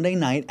Idol Sunday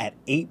night at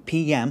 8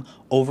 p.m.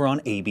 over on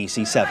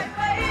ABC 7.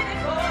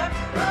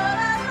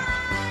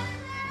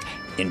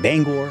 In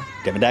Bangor,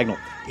 Devin Dagnall,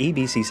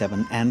 ABC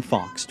 7 and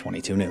Fox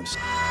 22 News.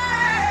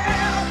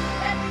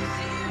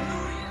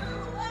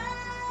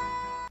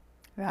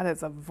 That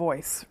is a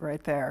voice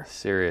right there.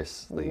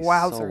 Seriously,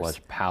 Wowzers. So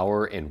much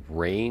power and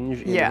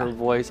range in her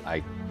voice.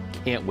 I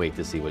can't wait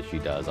to see what she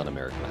does on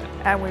American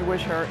Idol. And we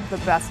wish her the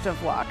best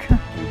of luck.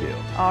 We do.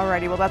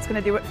 Alrighty, well that's going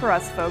to do it for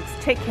us, folks.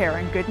 Take care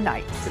and good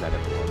night. Good night,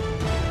 everyone.